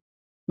the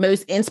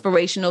most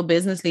inspirational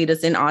business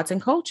leaders in arts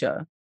and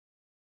culture.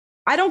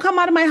 I don't come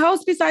out of my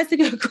house besides to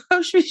go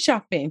grocery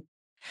shopping,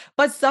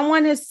 but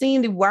someone has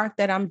seen the work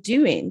that I'm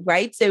doing,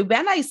 right? So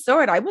when I saw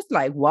it, I was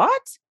like,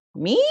 what?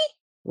 Me?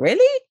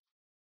 Really?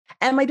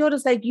 And my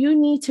daughter's like, you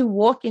need to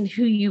walk in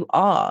who you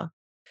are.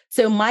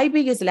 So my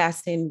biggest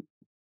lesson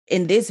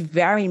in this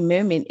very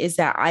moment is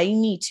that I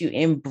need to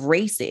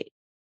embrace it.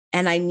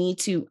 And I need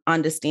to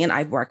understand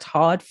I've worked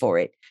hard for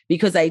it,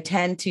 because I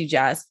tend to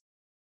just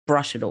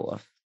brush it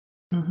off.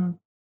 Mm-hmm.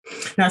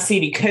 Now, see,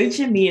 the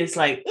coaching me is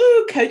like,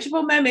 ooh,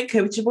 coachable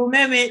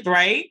moment,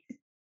 right?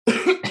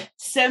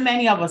 So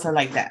many of us are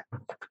like that.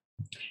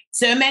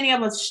 So many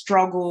of us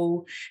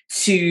struggle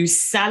to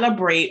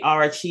celebrate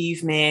our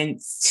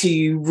achievements,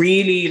 to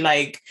really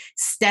like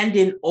stand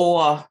in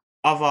awe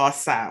of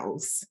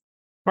ourselves,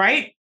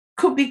 right?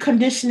 Could be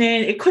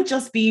conditioning. It could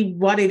just be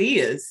what it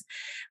is.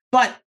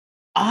 But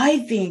I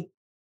think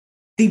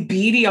the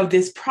beauty of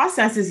this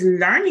process is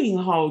learning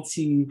how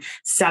to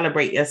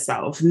celebrate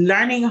yourself,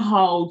 learning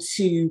how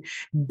to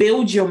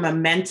build your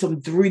momentum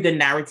through the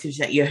narratives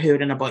that you're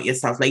hearing about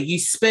yourself. Like you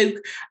spoke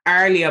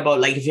earlier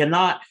about, like, if you're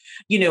not,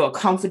 a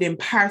confident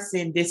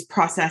person, this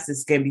process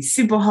is going to be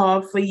super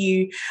hard for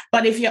you.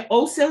 But if you're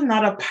also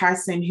not a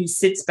person who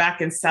sits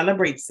back and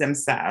celebrates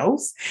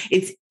themselves,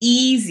 it's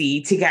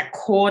easy to get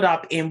caught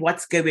up in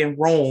what's going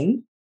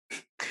wrong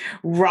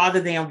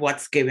rather than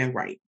what's going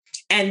right.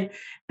 And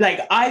like,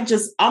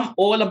 I'm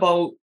all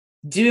about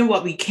doing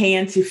what we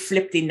can to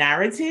flip the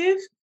narrative.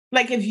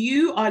 Like, if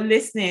you are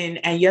listening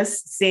and you're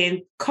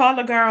saying,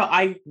 Carla, girl,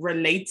 I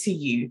relate to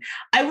you,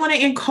 I want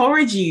to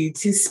encourage you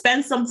to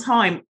spend some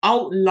time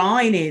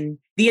outlining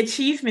the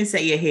achievements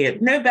that you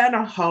have, no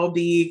matter how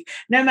big,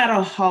 no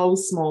matter how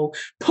small,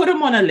 put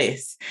them on a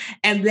list.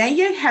 And then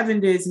you're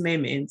having those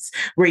moments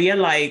where you're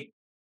like,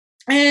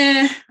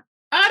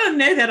 I don't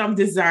know that I'm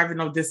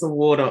deserving of this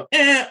award, or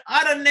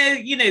I don't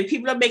know,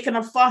 people are making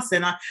a fuss,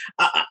 and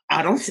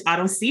I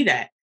don't see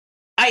that.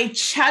 I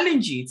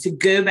challenge you to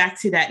go back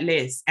to that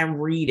list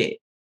and read it,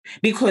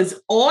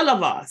 because all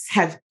of us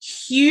have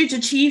huge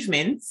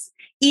achievements,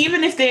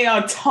 even if they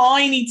are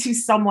tiny to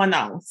someone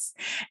else.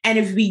 And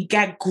if we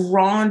get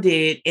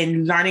grounded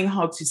in learning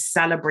how to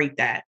celebrate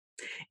that,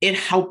 it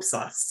helps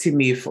us to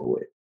move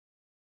forward.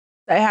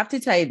 I have to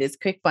tell you this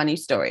quick funny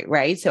story,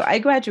 right? So I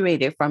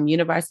graduated from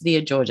University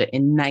of Georgia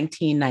in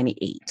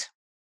 1998.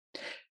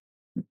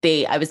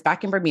 I was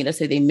back in Bermuda,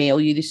 so they mail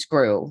you the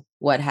scroll,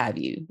 what have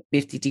you,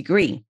 50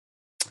 degree.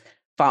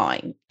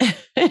 Fine.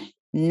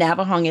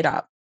 Never hung it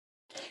up.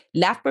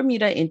 Left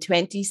Bermuda in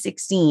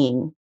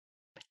 2016.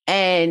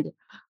 And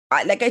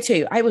like I tell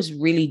you, I was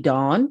really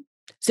done.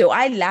 So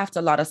I left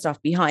a lot of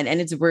stuff behind, and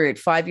it's weird.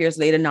 5 years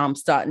later, now I'm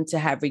starting to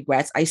have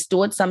regrets. I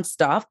stored some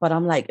stuff, but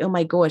I'm like, oh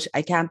my gosh,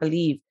 I can't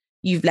believe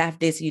you've left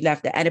this, you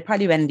left that. And it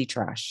probably went in the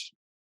trash.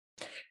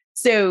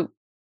 So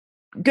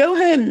go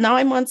home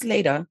 9 months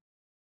later,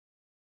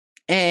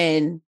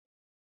 and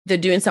they're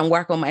doing some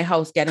work on my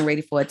house, getting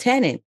ready for a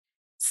tenant.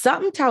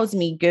 Something tells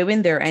me go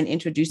in there and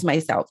introduce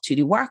myself to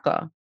the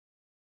worker.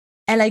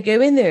 And I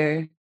go in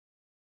there.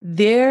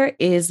 There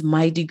is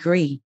my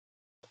degree,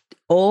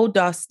 all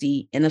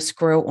dusty, in a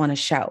scroll on a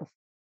shelf.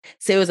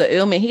 So it was an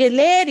old man. He said,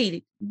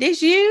 lady,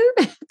 this you?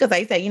 Because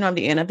I said, I'm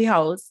the owner of the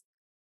house.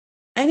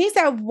 And he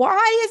said,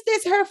 why is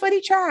this her for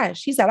the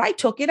trash? He said, I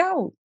took it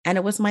out, and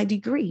it was my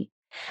degree.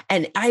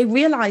 And I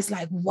realized,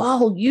 like,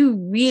 wow, you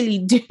really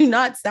do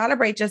not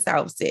celebrate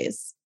yourself,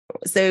 sis.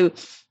 So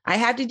I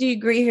have the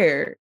degree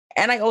here.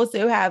 And I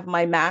also have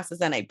my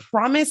master's, and I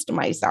promised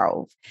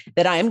myself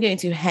that I am going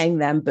to hang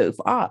them both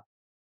up,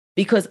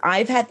 because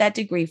I've had that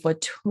degree for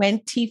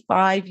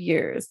 25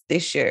 years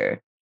this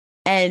year,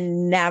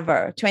 and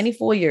never,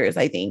 24 years,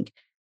 I think,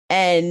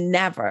 and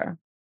never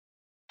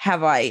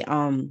have I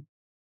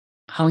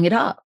hung it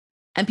up.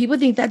 And people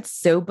think that's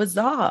so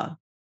bizarre.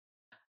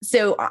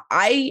 So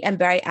I am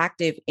very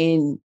active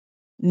in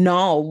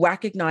now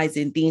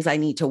recognizing things I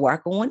need to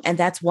work on. And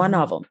that's one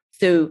of them.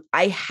 So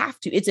I have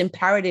to, it's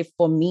imperative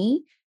for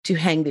me to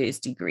hang those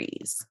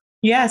degrees.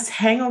 Yes,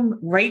 hang them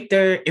right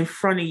there in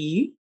front of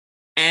you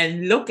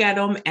and look at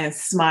them and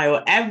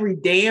smile every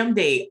damn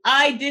day.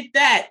 I did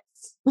that.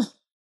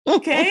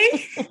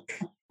 Okay?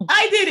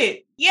 I did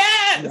it.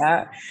 Yes.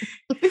 Yeah.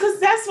 Because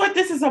that's what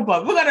this is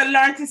about. We're going to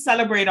learn to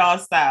celebrate our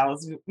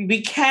styles.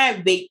 We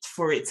can't wait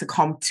for it to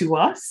come to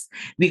us.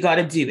 We got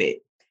to do it.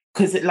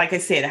 Because like I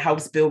said, it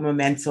helps build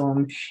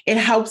momentum. It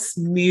helps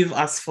move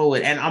us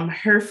forward. And I'm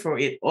here for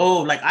it.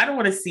 Oh, like, I don't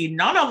want to see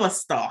none of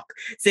us stuck.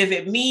 So if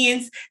it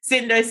means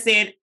sitting there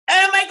saying,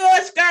 oh my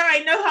gosh, girl,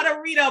 I know how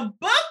to read a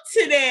book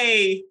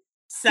today.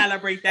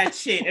 Celebrate that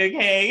shit,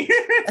 okay?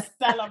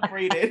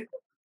 Celebrate it.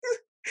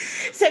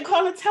 So,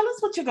 Carla, tell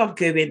us what you got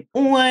going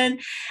on.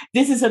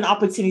 This is an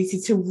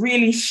opportunity to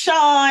really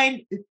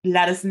shine.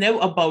 Let us know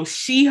about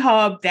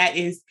She-Hub. That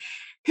is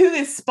who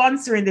is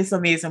sponsoring this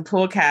amazing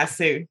podcast.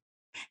 So,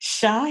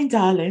 shine,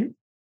 darling.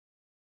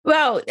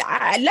 Well,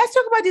 let's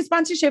talk about the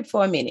sponsorship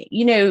for a minute.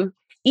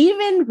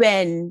 Even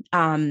when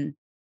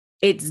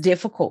it's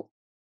difficult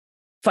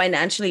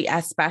financially,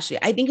 especially,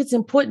 I think it's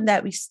important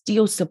that we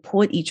still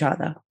support each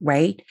other,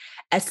 right?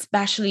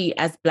 Especially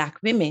as Black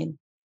women.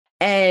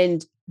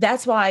 And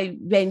that's why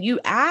when you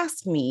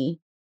ask me,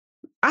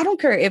 I don't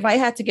care if I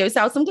had to go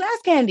sell some glass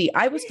candy,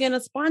 I was going to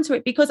sponsor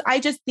it, because I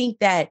just think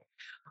that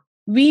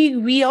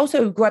we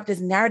also grew up this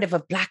narrative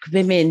of Black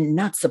women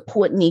not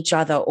supporting each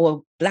other,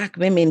 or Black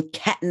women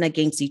catting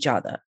against each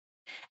other.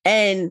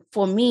 And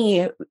for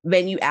me,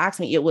 when you asked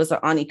me, it was an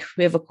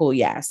unequivocal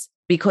yes,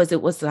 because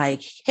it was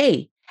like,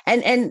 hey,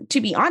 and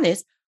to be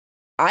honest,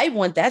 I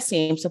want that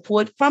same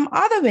support from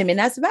other women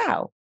as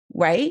well,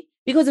 right?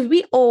 Because if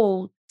we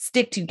all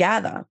stick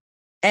together,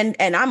 and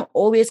I'm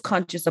always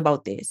conscious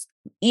about this,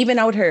 even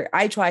out here,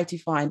 I try to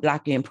find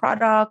Black owned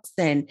products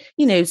and,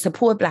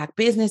 support Black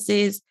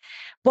businesses.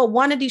 But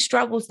one of these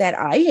struggles that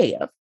I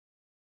have,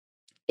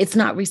 it's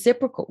not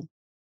reciprocal,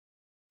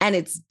 and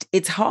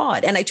it's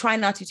hard. And I try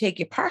not to take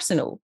it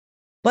personal,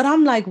 but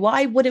I'm like,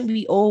 why wouldn't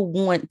we all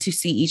want to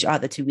see each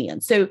other to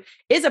win? So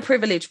it's a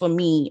privilege for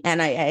me.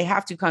 And I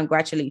have to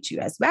congratulate you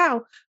as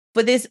well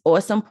for this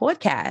awesome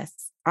podcast.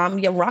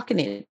 You're rocking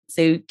it.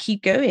 So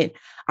keep going.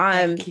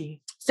 Thank you.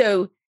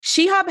 So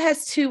She-Hub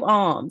has two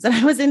arms, and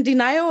I was in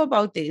denial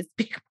about this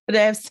because I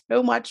have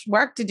so much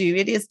work to do.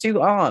 It is two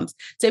arms.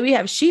 So we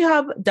have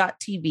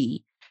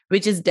shehub.tv,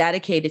 which is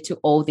dedicated to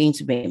all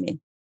things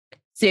women.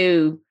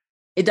 So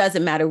it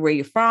doesn't matter where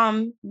you're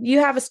from. You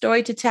have a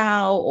story to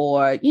tell,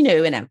 or,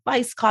 an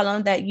advice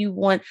column that you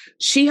want.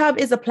 She-Hub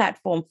is a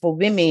platform for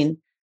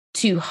women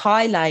to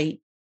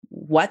highlight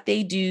what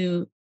they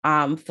do,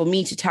 for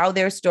me to tell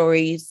their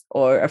stories,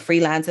 or a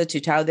freelancer to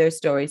tell their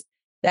stories.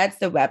 That's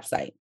the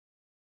website.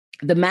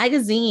 The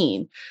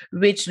magazine,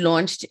 which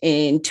launched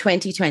in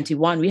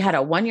 2021, we had a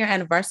 1-year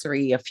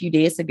anniversary a few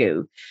days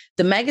ago.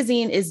 The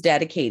magazine is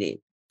dedicated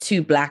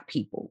to Black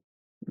people,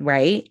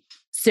 right?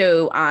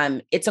 So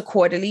it's a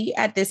quarterly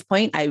at this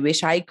point. I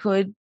wish I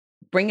could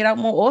bring it out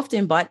more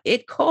often, but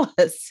it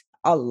costs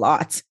a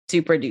lot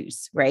to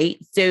produce, right?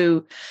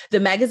 So the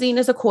magazine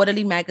is a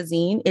quarterly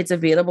magazine. It's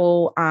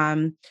available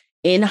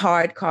in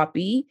hard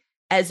copy,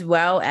 as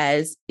well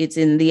as it's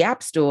in the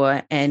App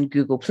Store and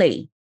Google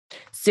Play.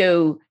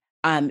 So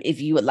if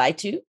you would like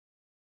to,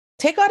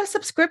 take out a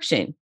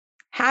subscription,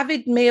 have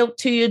it mailed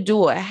to your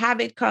door,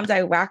 have it come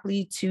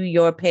directly to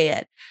your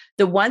pad.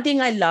 The one thing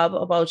I love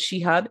about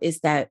She-Hub is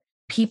that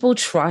people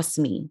trust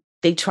me.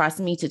 They trust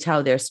me to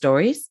tell their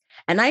stories.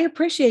 And I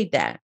appreciate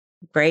that.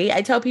 Right?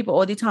 I tell people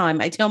all the time,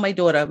 I tell my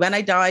daughter, when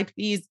I die,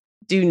 please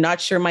do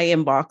not share my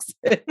inbox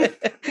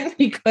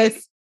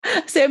because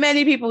so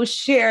many people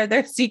share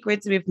their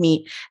secrets with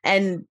me.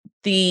 And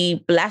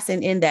the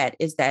blessing in that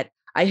is that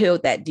I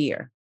hold that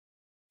dear.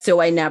 So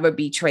I never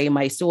betray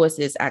my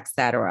sources,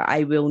 etc.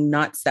 I will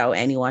not sell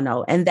anyone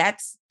out. And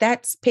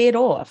that's paid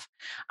off.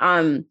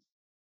 I've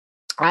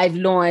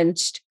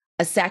launched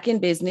a second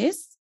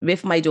business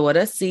with my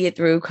daughter, See It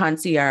Through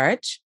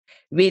Concierge,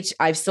 which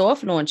I've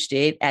soft launched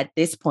it at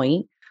this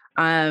point.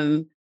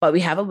 But we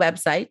have a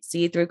website,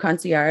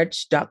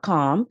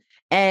 seeitthroughconcierge.com.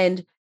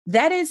 And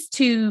that is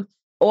to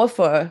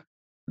offer,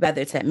 whether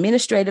it's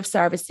administrative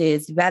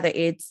services, whether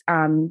it's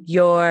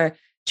your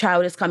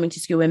child is coming to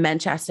school in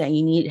Manchester and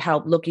you need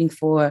help looking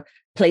for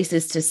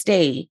places to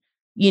stay,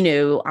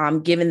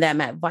 giving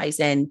them advice.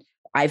 And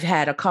I've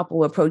had a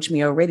couple approach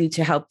me already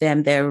to help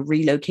them. They're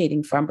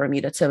relocating from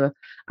Bermuda to,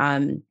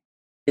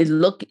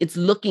 it's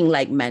looking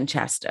like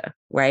Manchester,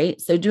 right?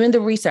 So doing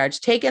the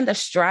research, taking the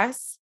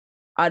stress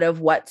out of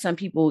what some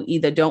people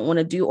either don't want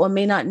to do or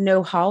may not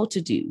know how to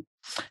do.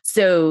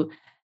 So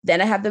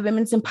then I have the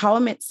Women's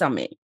Empowerment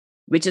Summit,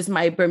 which is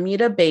my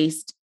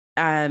Bermuda-based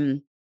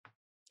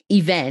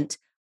event,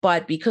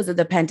 but because of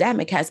the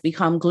pandemic has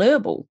become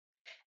global.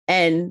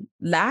 And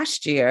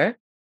last year,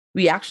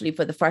 we actually,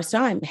 for the first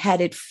time,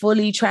 had it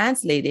fully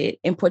translated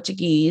in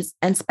Portuguese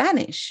and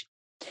Spanish.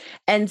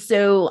 And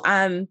so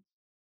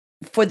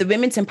for the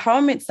Women's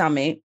Empowerment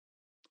Summit,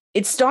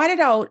 it started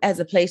out as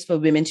a place for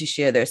women to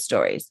share their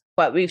stories,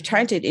 but we've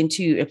turned it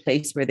into a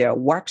place where there are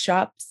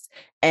workshops,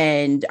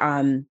 and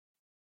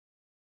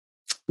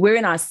we're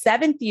in our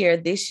 7th year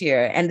this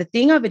year. And the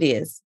thing of it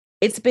is,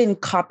 it's been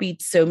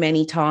copied so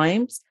many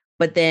times,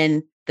 but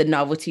then the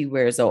novelty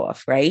wears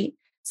off, right?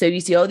 So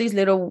you see all these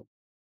little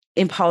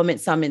empowerment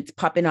summits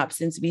popping up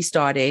since we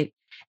started,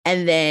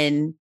 and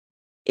then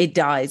it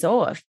dies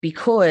off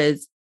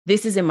because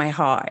this is in my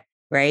heart,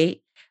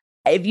 right?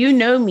 If you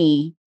know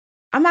me,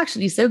 I'm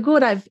actually so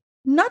good. I've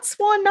not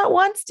sworn not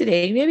once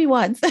today, maybe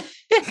once.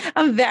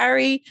 I'm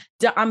very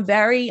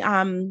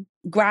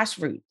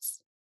grassroots.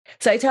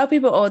 So I tell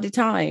people all the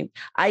time,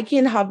 I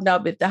can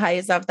hobnob with the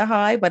highest of the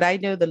high, but I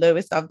know the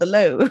lowest of the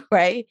low,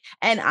 right?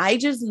 And I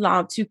just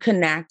love to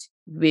connect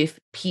with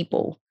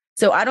people.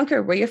 So I don't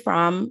care where you're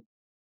from.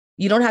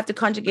 You don't have to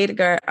conjugate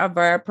a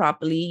verb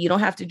properly. You don't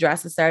have to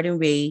dress a certain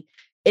way.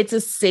 It's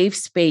a safe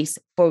space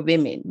for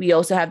women. We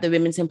also have the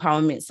Women's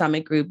Empowerment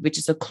Summit group, which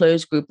is a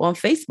closed group on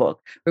Facebook,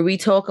 where we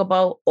talk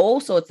about all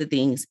sorts of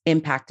things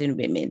impacting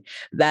women,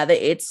 whether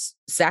it's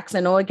sex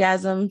and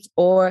orgasms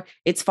or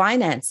it's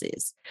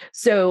finances.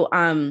 So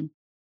I'm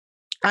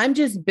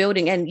just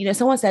building. And,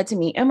 someone said to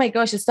me, oh my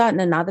gosh, you're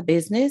starting another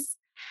business.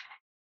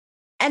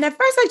 And at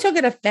first I took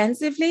it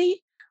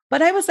offensively,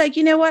 but I was like,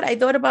 you know what? I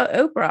thought about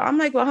Oprah. I'm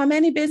like, well, how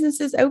many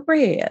businesses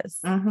Oprah has?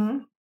 Mm-hmm.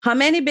 How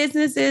many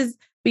businesses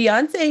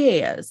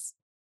Beyonce has?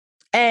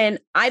 And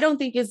I don't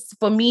think it's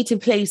for me to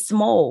play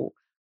small.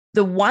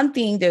 The one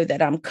thing, though,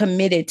 that I'm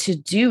committed to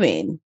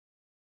doing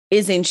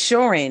is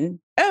ensuring,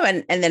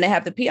 and then I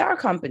have the PR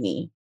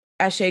company,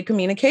 Ashe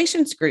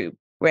Communications Group,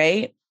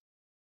 right?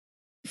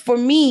 For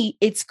me,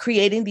 it's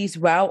creating these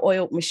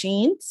well-oiled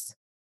machines.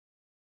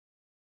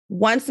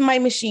 Once my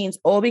machines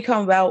all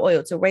become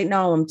well-oiled, so right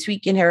now I'm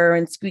tweaking her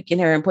and squeaking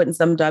her and putting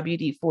some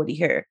WD-40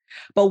 here.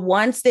 But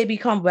once they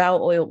become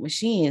well-oiled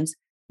machines,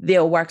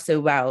 they'll work so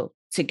well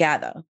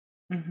together.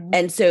 Mm-hmm.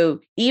 And so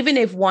even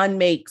if one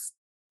makes,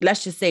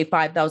 let's just say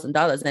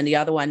 $5,000 and the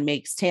other one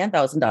makes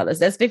 $10,000,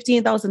 that's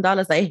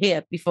 $15,000 I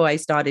had before I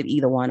started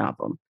either one of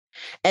them.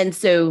 And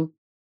so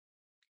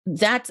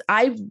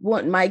I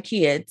want my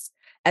kids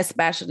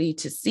especially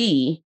to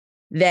see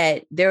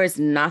that there is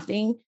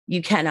nothing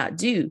you cannot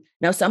do.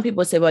 Now, some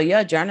people say, well, you're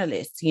a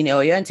journalist,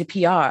 you're into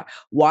PR.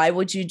 Why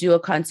would you do a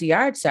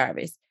concierge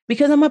service?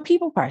 Because I'm a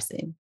people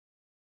person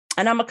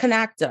and I'm a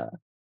connector.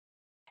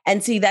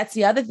 And see, that's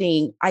the other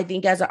thing. I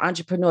think as an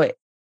entrepreneur,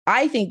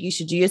 I think you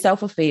should do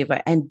yourself a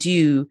favor and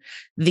do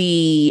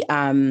the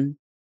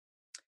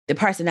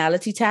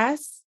personality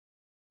test.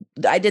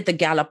 I did the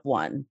Gallup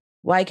one.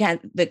 Why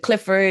can't the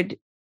Clifford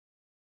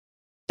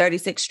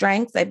 36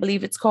 Strengths, I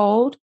believe it's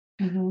called.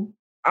 Mm-hmm.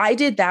 I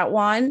did that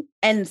one.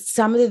 And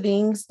some of the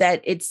things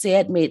that it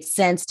said made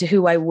sense to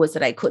who I was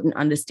that I couldn't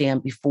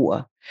understand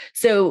before.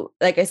 So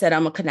like I said,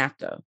 I'm a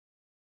connector.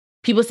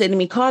 People say to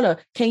me, Carla,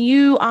 can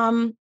you,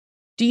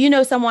 do you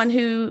know someone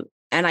who,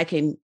 and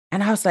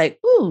I was like,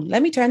 ooh,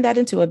 let me turn that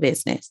into a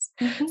business.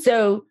 Mm-hmm.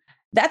 So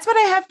that's what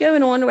I have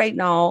going on right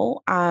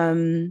now.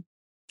 I'm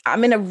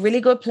in a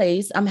really good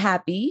place. I'm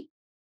happy.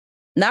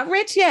 Not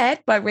rich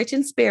yet, but rich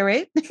in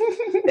spirit.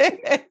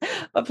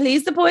 But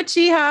please support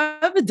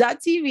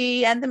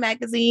SheHub.tv and the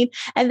magazine,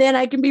 and then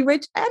I can be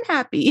rich and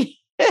happy.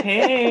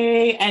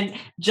 Hey, and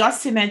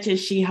just to mention,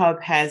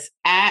 SheHub has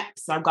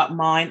apps. I've got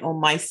mine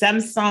on my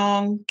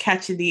Samsung,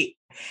 catching the,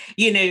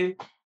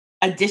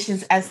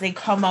 editions as they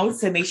come out.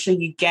 So make sure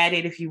you get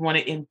it if you want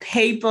it in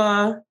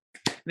paper.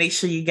 Make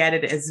sure you get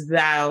it as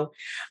well.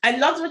 I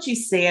loved what you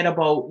said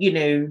about,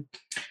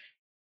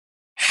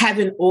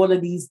 having all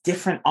of these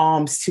different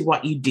arms to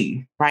what you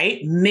do,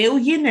 right?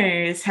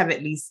 Millionaires have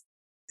at least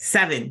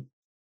 7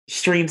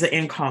 streams of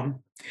income.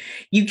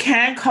 You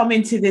can't come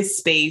into this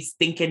space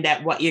thinking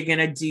that what you're going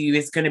to do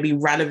is going to be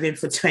relevant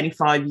for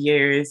 25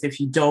 years if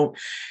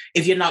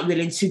you're not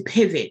willing to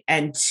pivot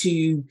and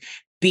to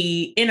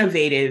be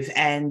innovative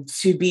and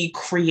to be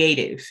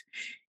creative.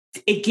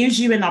 It gives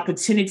you an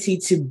opportunity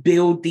to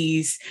build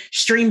these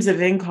streams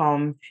of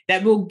income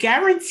that will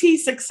guarantee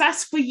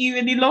success for you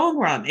in the long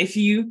run if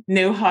you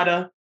know how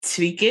to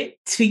tweak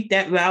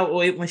that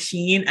well-oiled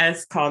machine,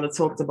 as Carla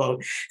talked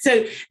about.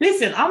 So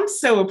listen, I'm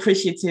so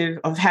appreciative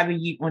of having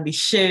you on the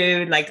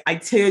show. Like I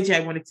told you, I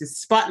wanted to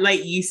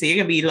spotlight you. So you're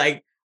going to be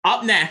like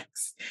up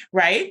next,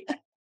 right?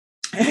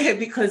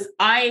 Because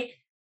I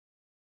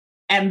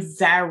am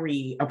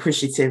very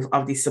appreciative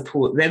of the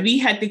support. When we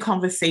had the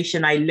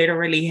conversation, I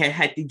literally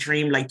had the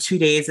dream like 2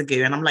 days ago.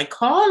 And I'm like,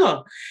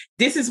 Carla,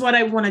 this is what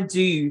I want to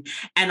do.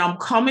 And I'm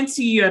coming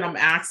to you and I'm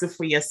asking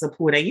for your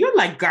support. And you're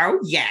like, girl,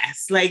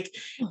 yes.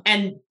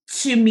 And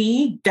to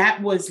me,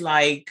 that was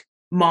like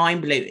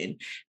mind blowing.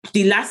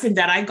 The lesson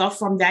that I got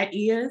from that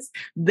is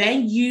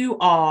when you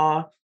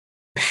are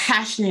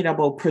passionate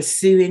about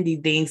pursuing the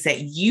things that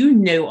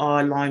are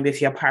aligned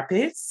with your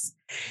purpose,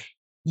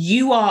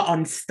 you are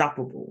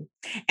unstoppable.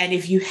 And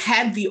if you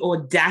have the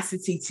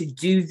audacity to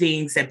do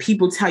things that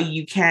people tell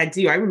you can't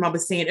do, I remember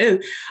saying,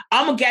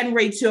 I'm getting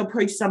ready to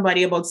approach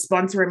somebody about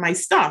sponsoring my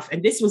stuff.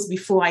 And this was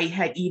before I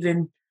had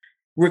even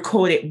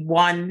recorded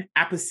one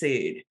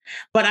episode.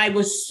 But I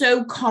was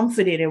so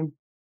confident in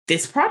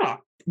this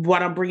product,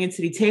 what I'm bringing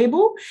to the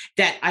table,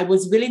 that I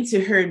was willing to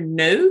hear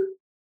no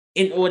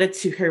in order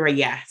to hear a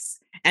yes.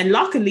 And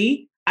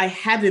luckily, I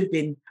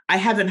haven't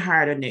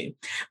heard a no.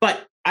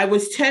 But I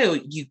was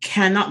told you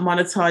cannot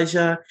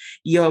monetize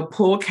your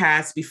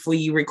podcast before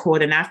you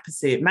record an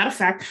episode. Matter of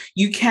fact,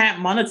 you can't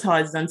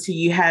monetize until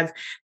you have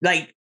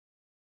like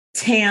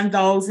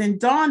 10,000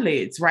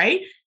 downloads,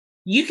 right?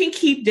 You can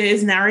keep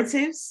those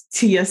narratives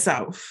to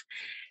yourself.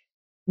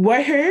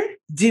 We're here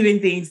doing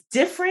things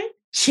different,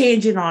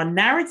 changing our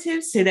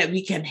narratives so that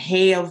we can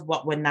have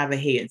what we never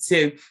had.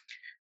 So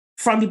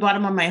from the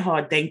bottom of my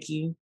heart, thank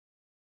you.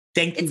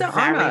 Thank you It's an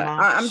very honor.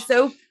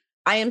 much.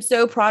 I am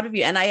so proud of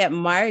you, and I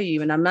admire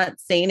you. And I'm not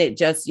saying it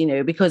just,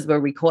 because we're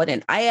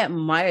recording. I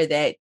admire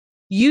that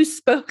you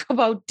spoke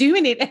about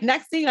doing it. And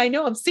next thing I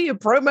know, I'm seeing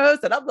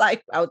promos and I'm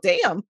like, oh,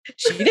 damn,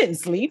 she didn't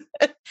sleep.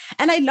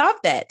 And I love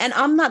that. And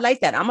I'm not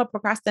like that. I'm a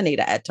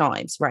procrastinator at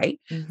times.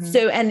 Right. Mm-hmm.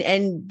 So,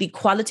 and the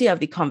quality of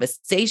the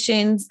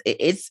conversations,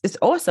 it's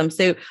awesome.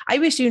 So I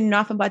wish you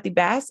nothing but the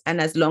best.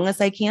 And as long as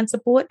I can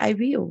support, I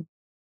will.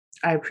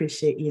 I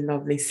appreciate you,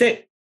 lovely. So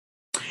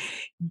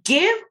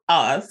give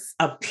us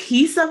a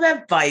piece of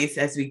advice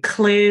as we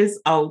close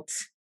out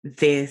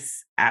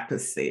this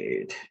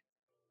episode.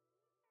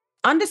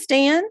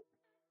 Understand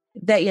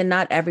that you're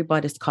not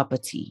everybody's cup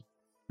of tea.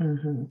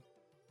 Mm-hmm.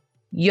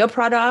 Your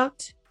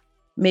product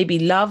may be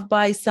loved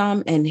by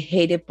some and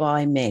hated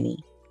by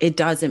many. It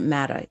doesn't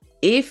matter.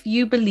 If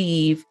you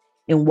believe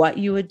in what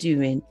you are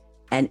doing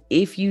and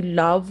if you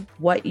love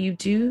what you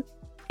do,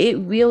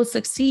 it will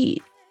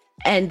succeed.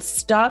 And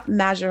stop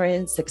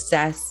measuring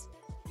success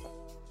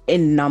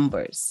in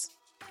numbers.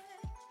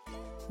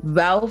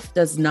 Wealth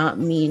does not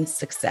mean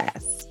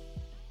success.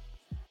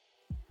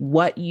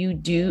 What you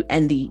do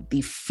and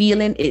the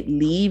feeling it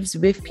leaves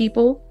with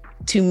people,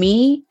 to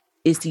me,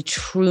 is the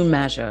true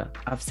measure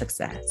of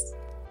success.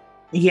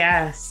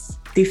 Yes,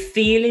 the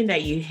feeling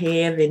that you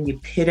have in the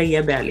pit of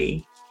your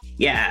belly.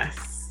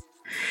 Yes.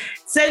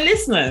 So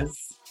listeners,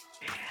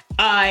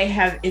 I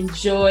have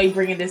enjoyed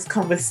bringing this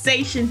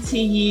conversation to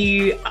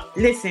you.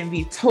 Listen,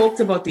 we talked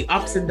about the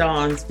ups and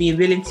downs, being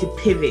willing to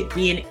pivot,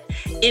 being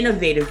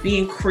innovative,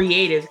 being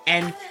creative,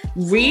 and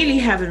really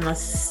having a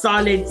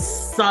solid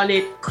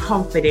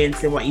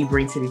confidence in what you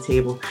bring to the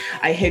table.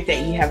 I hope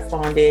that you have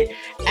found it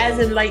as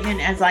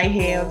enlightening as I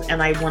have.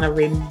 And I want to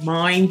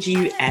remind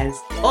you, as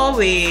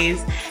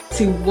always,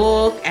 to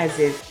walk as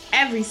if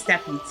every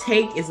step you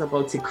take is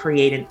about to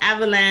create an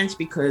avalanche,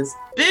 because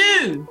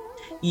boom,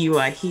 you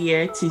are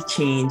here to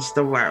change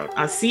the world.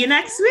 I'll see you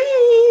next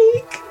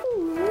week.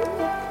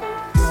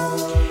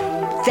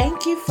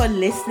 Thank you for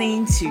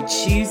listening to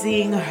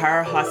Choosing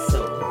Her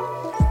Hustle.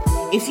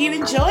 If you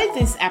enjoyed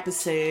this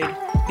episode,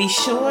 be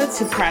sure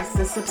to press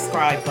the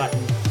subscribe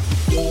button.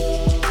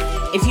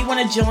 If you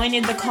want to join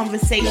in the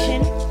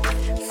conversation,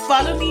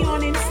 follow me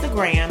on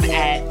Instagram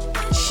at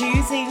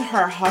Choosing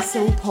Her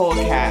Hustle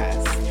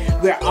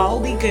Podcast, where I'll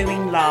be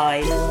going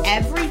live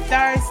every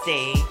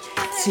Thursday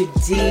to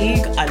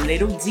dig a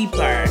little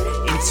deeper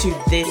into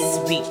this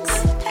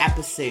week's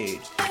episode.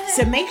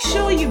 So make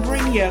sure you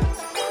bring your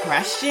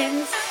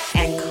questions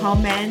and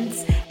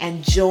comments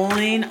and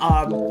join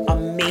our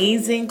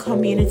amazing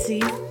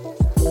community.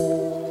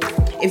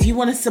 If you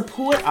want to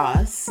support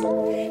us,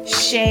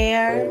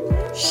 share,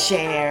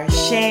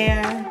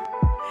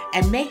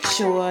 and make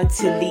sure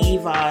to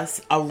leave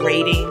us a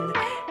rating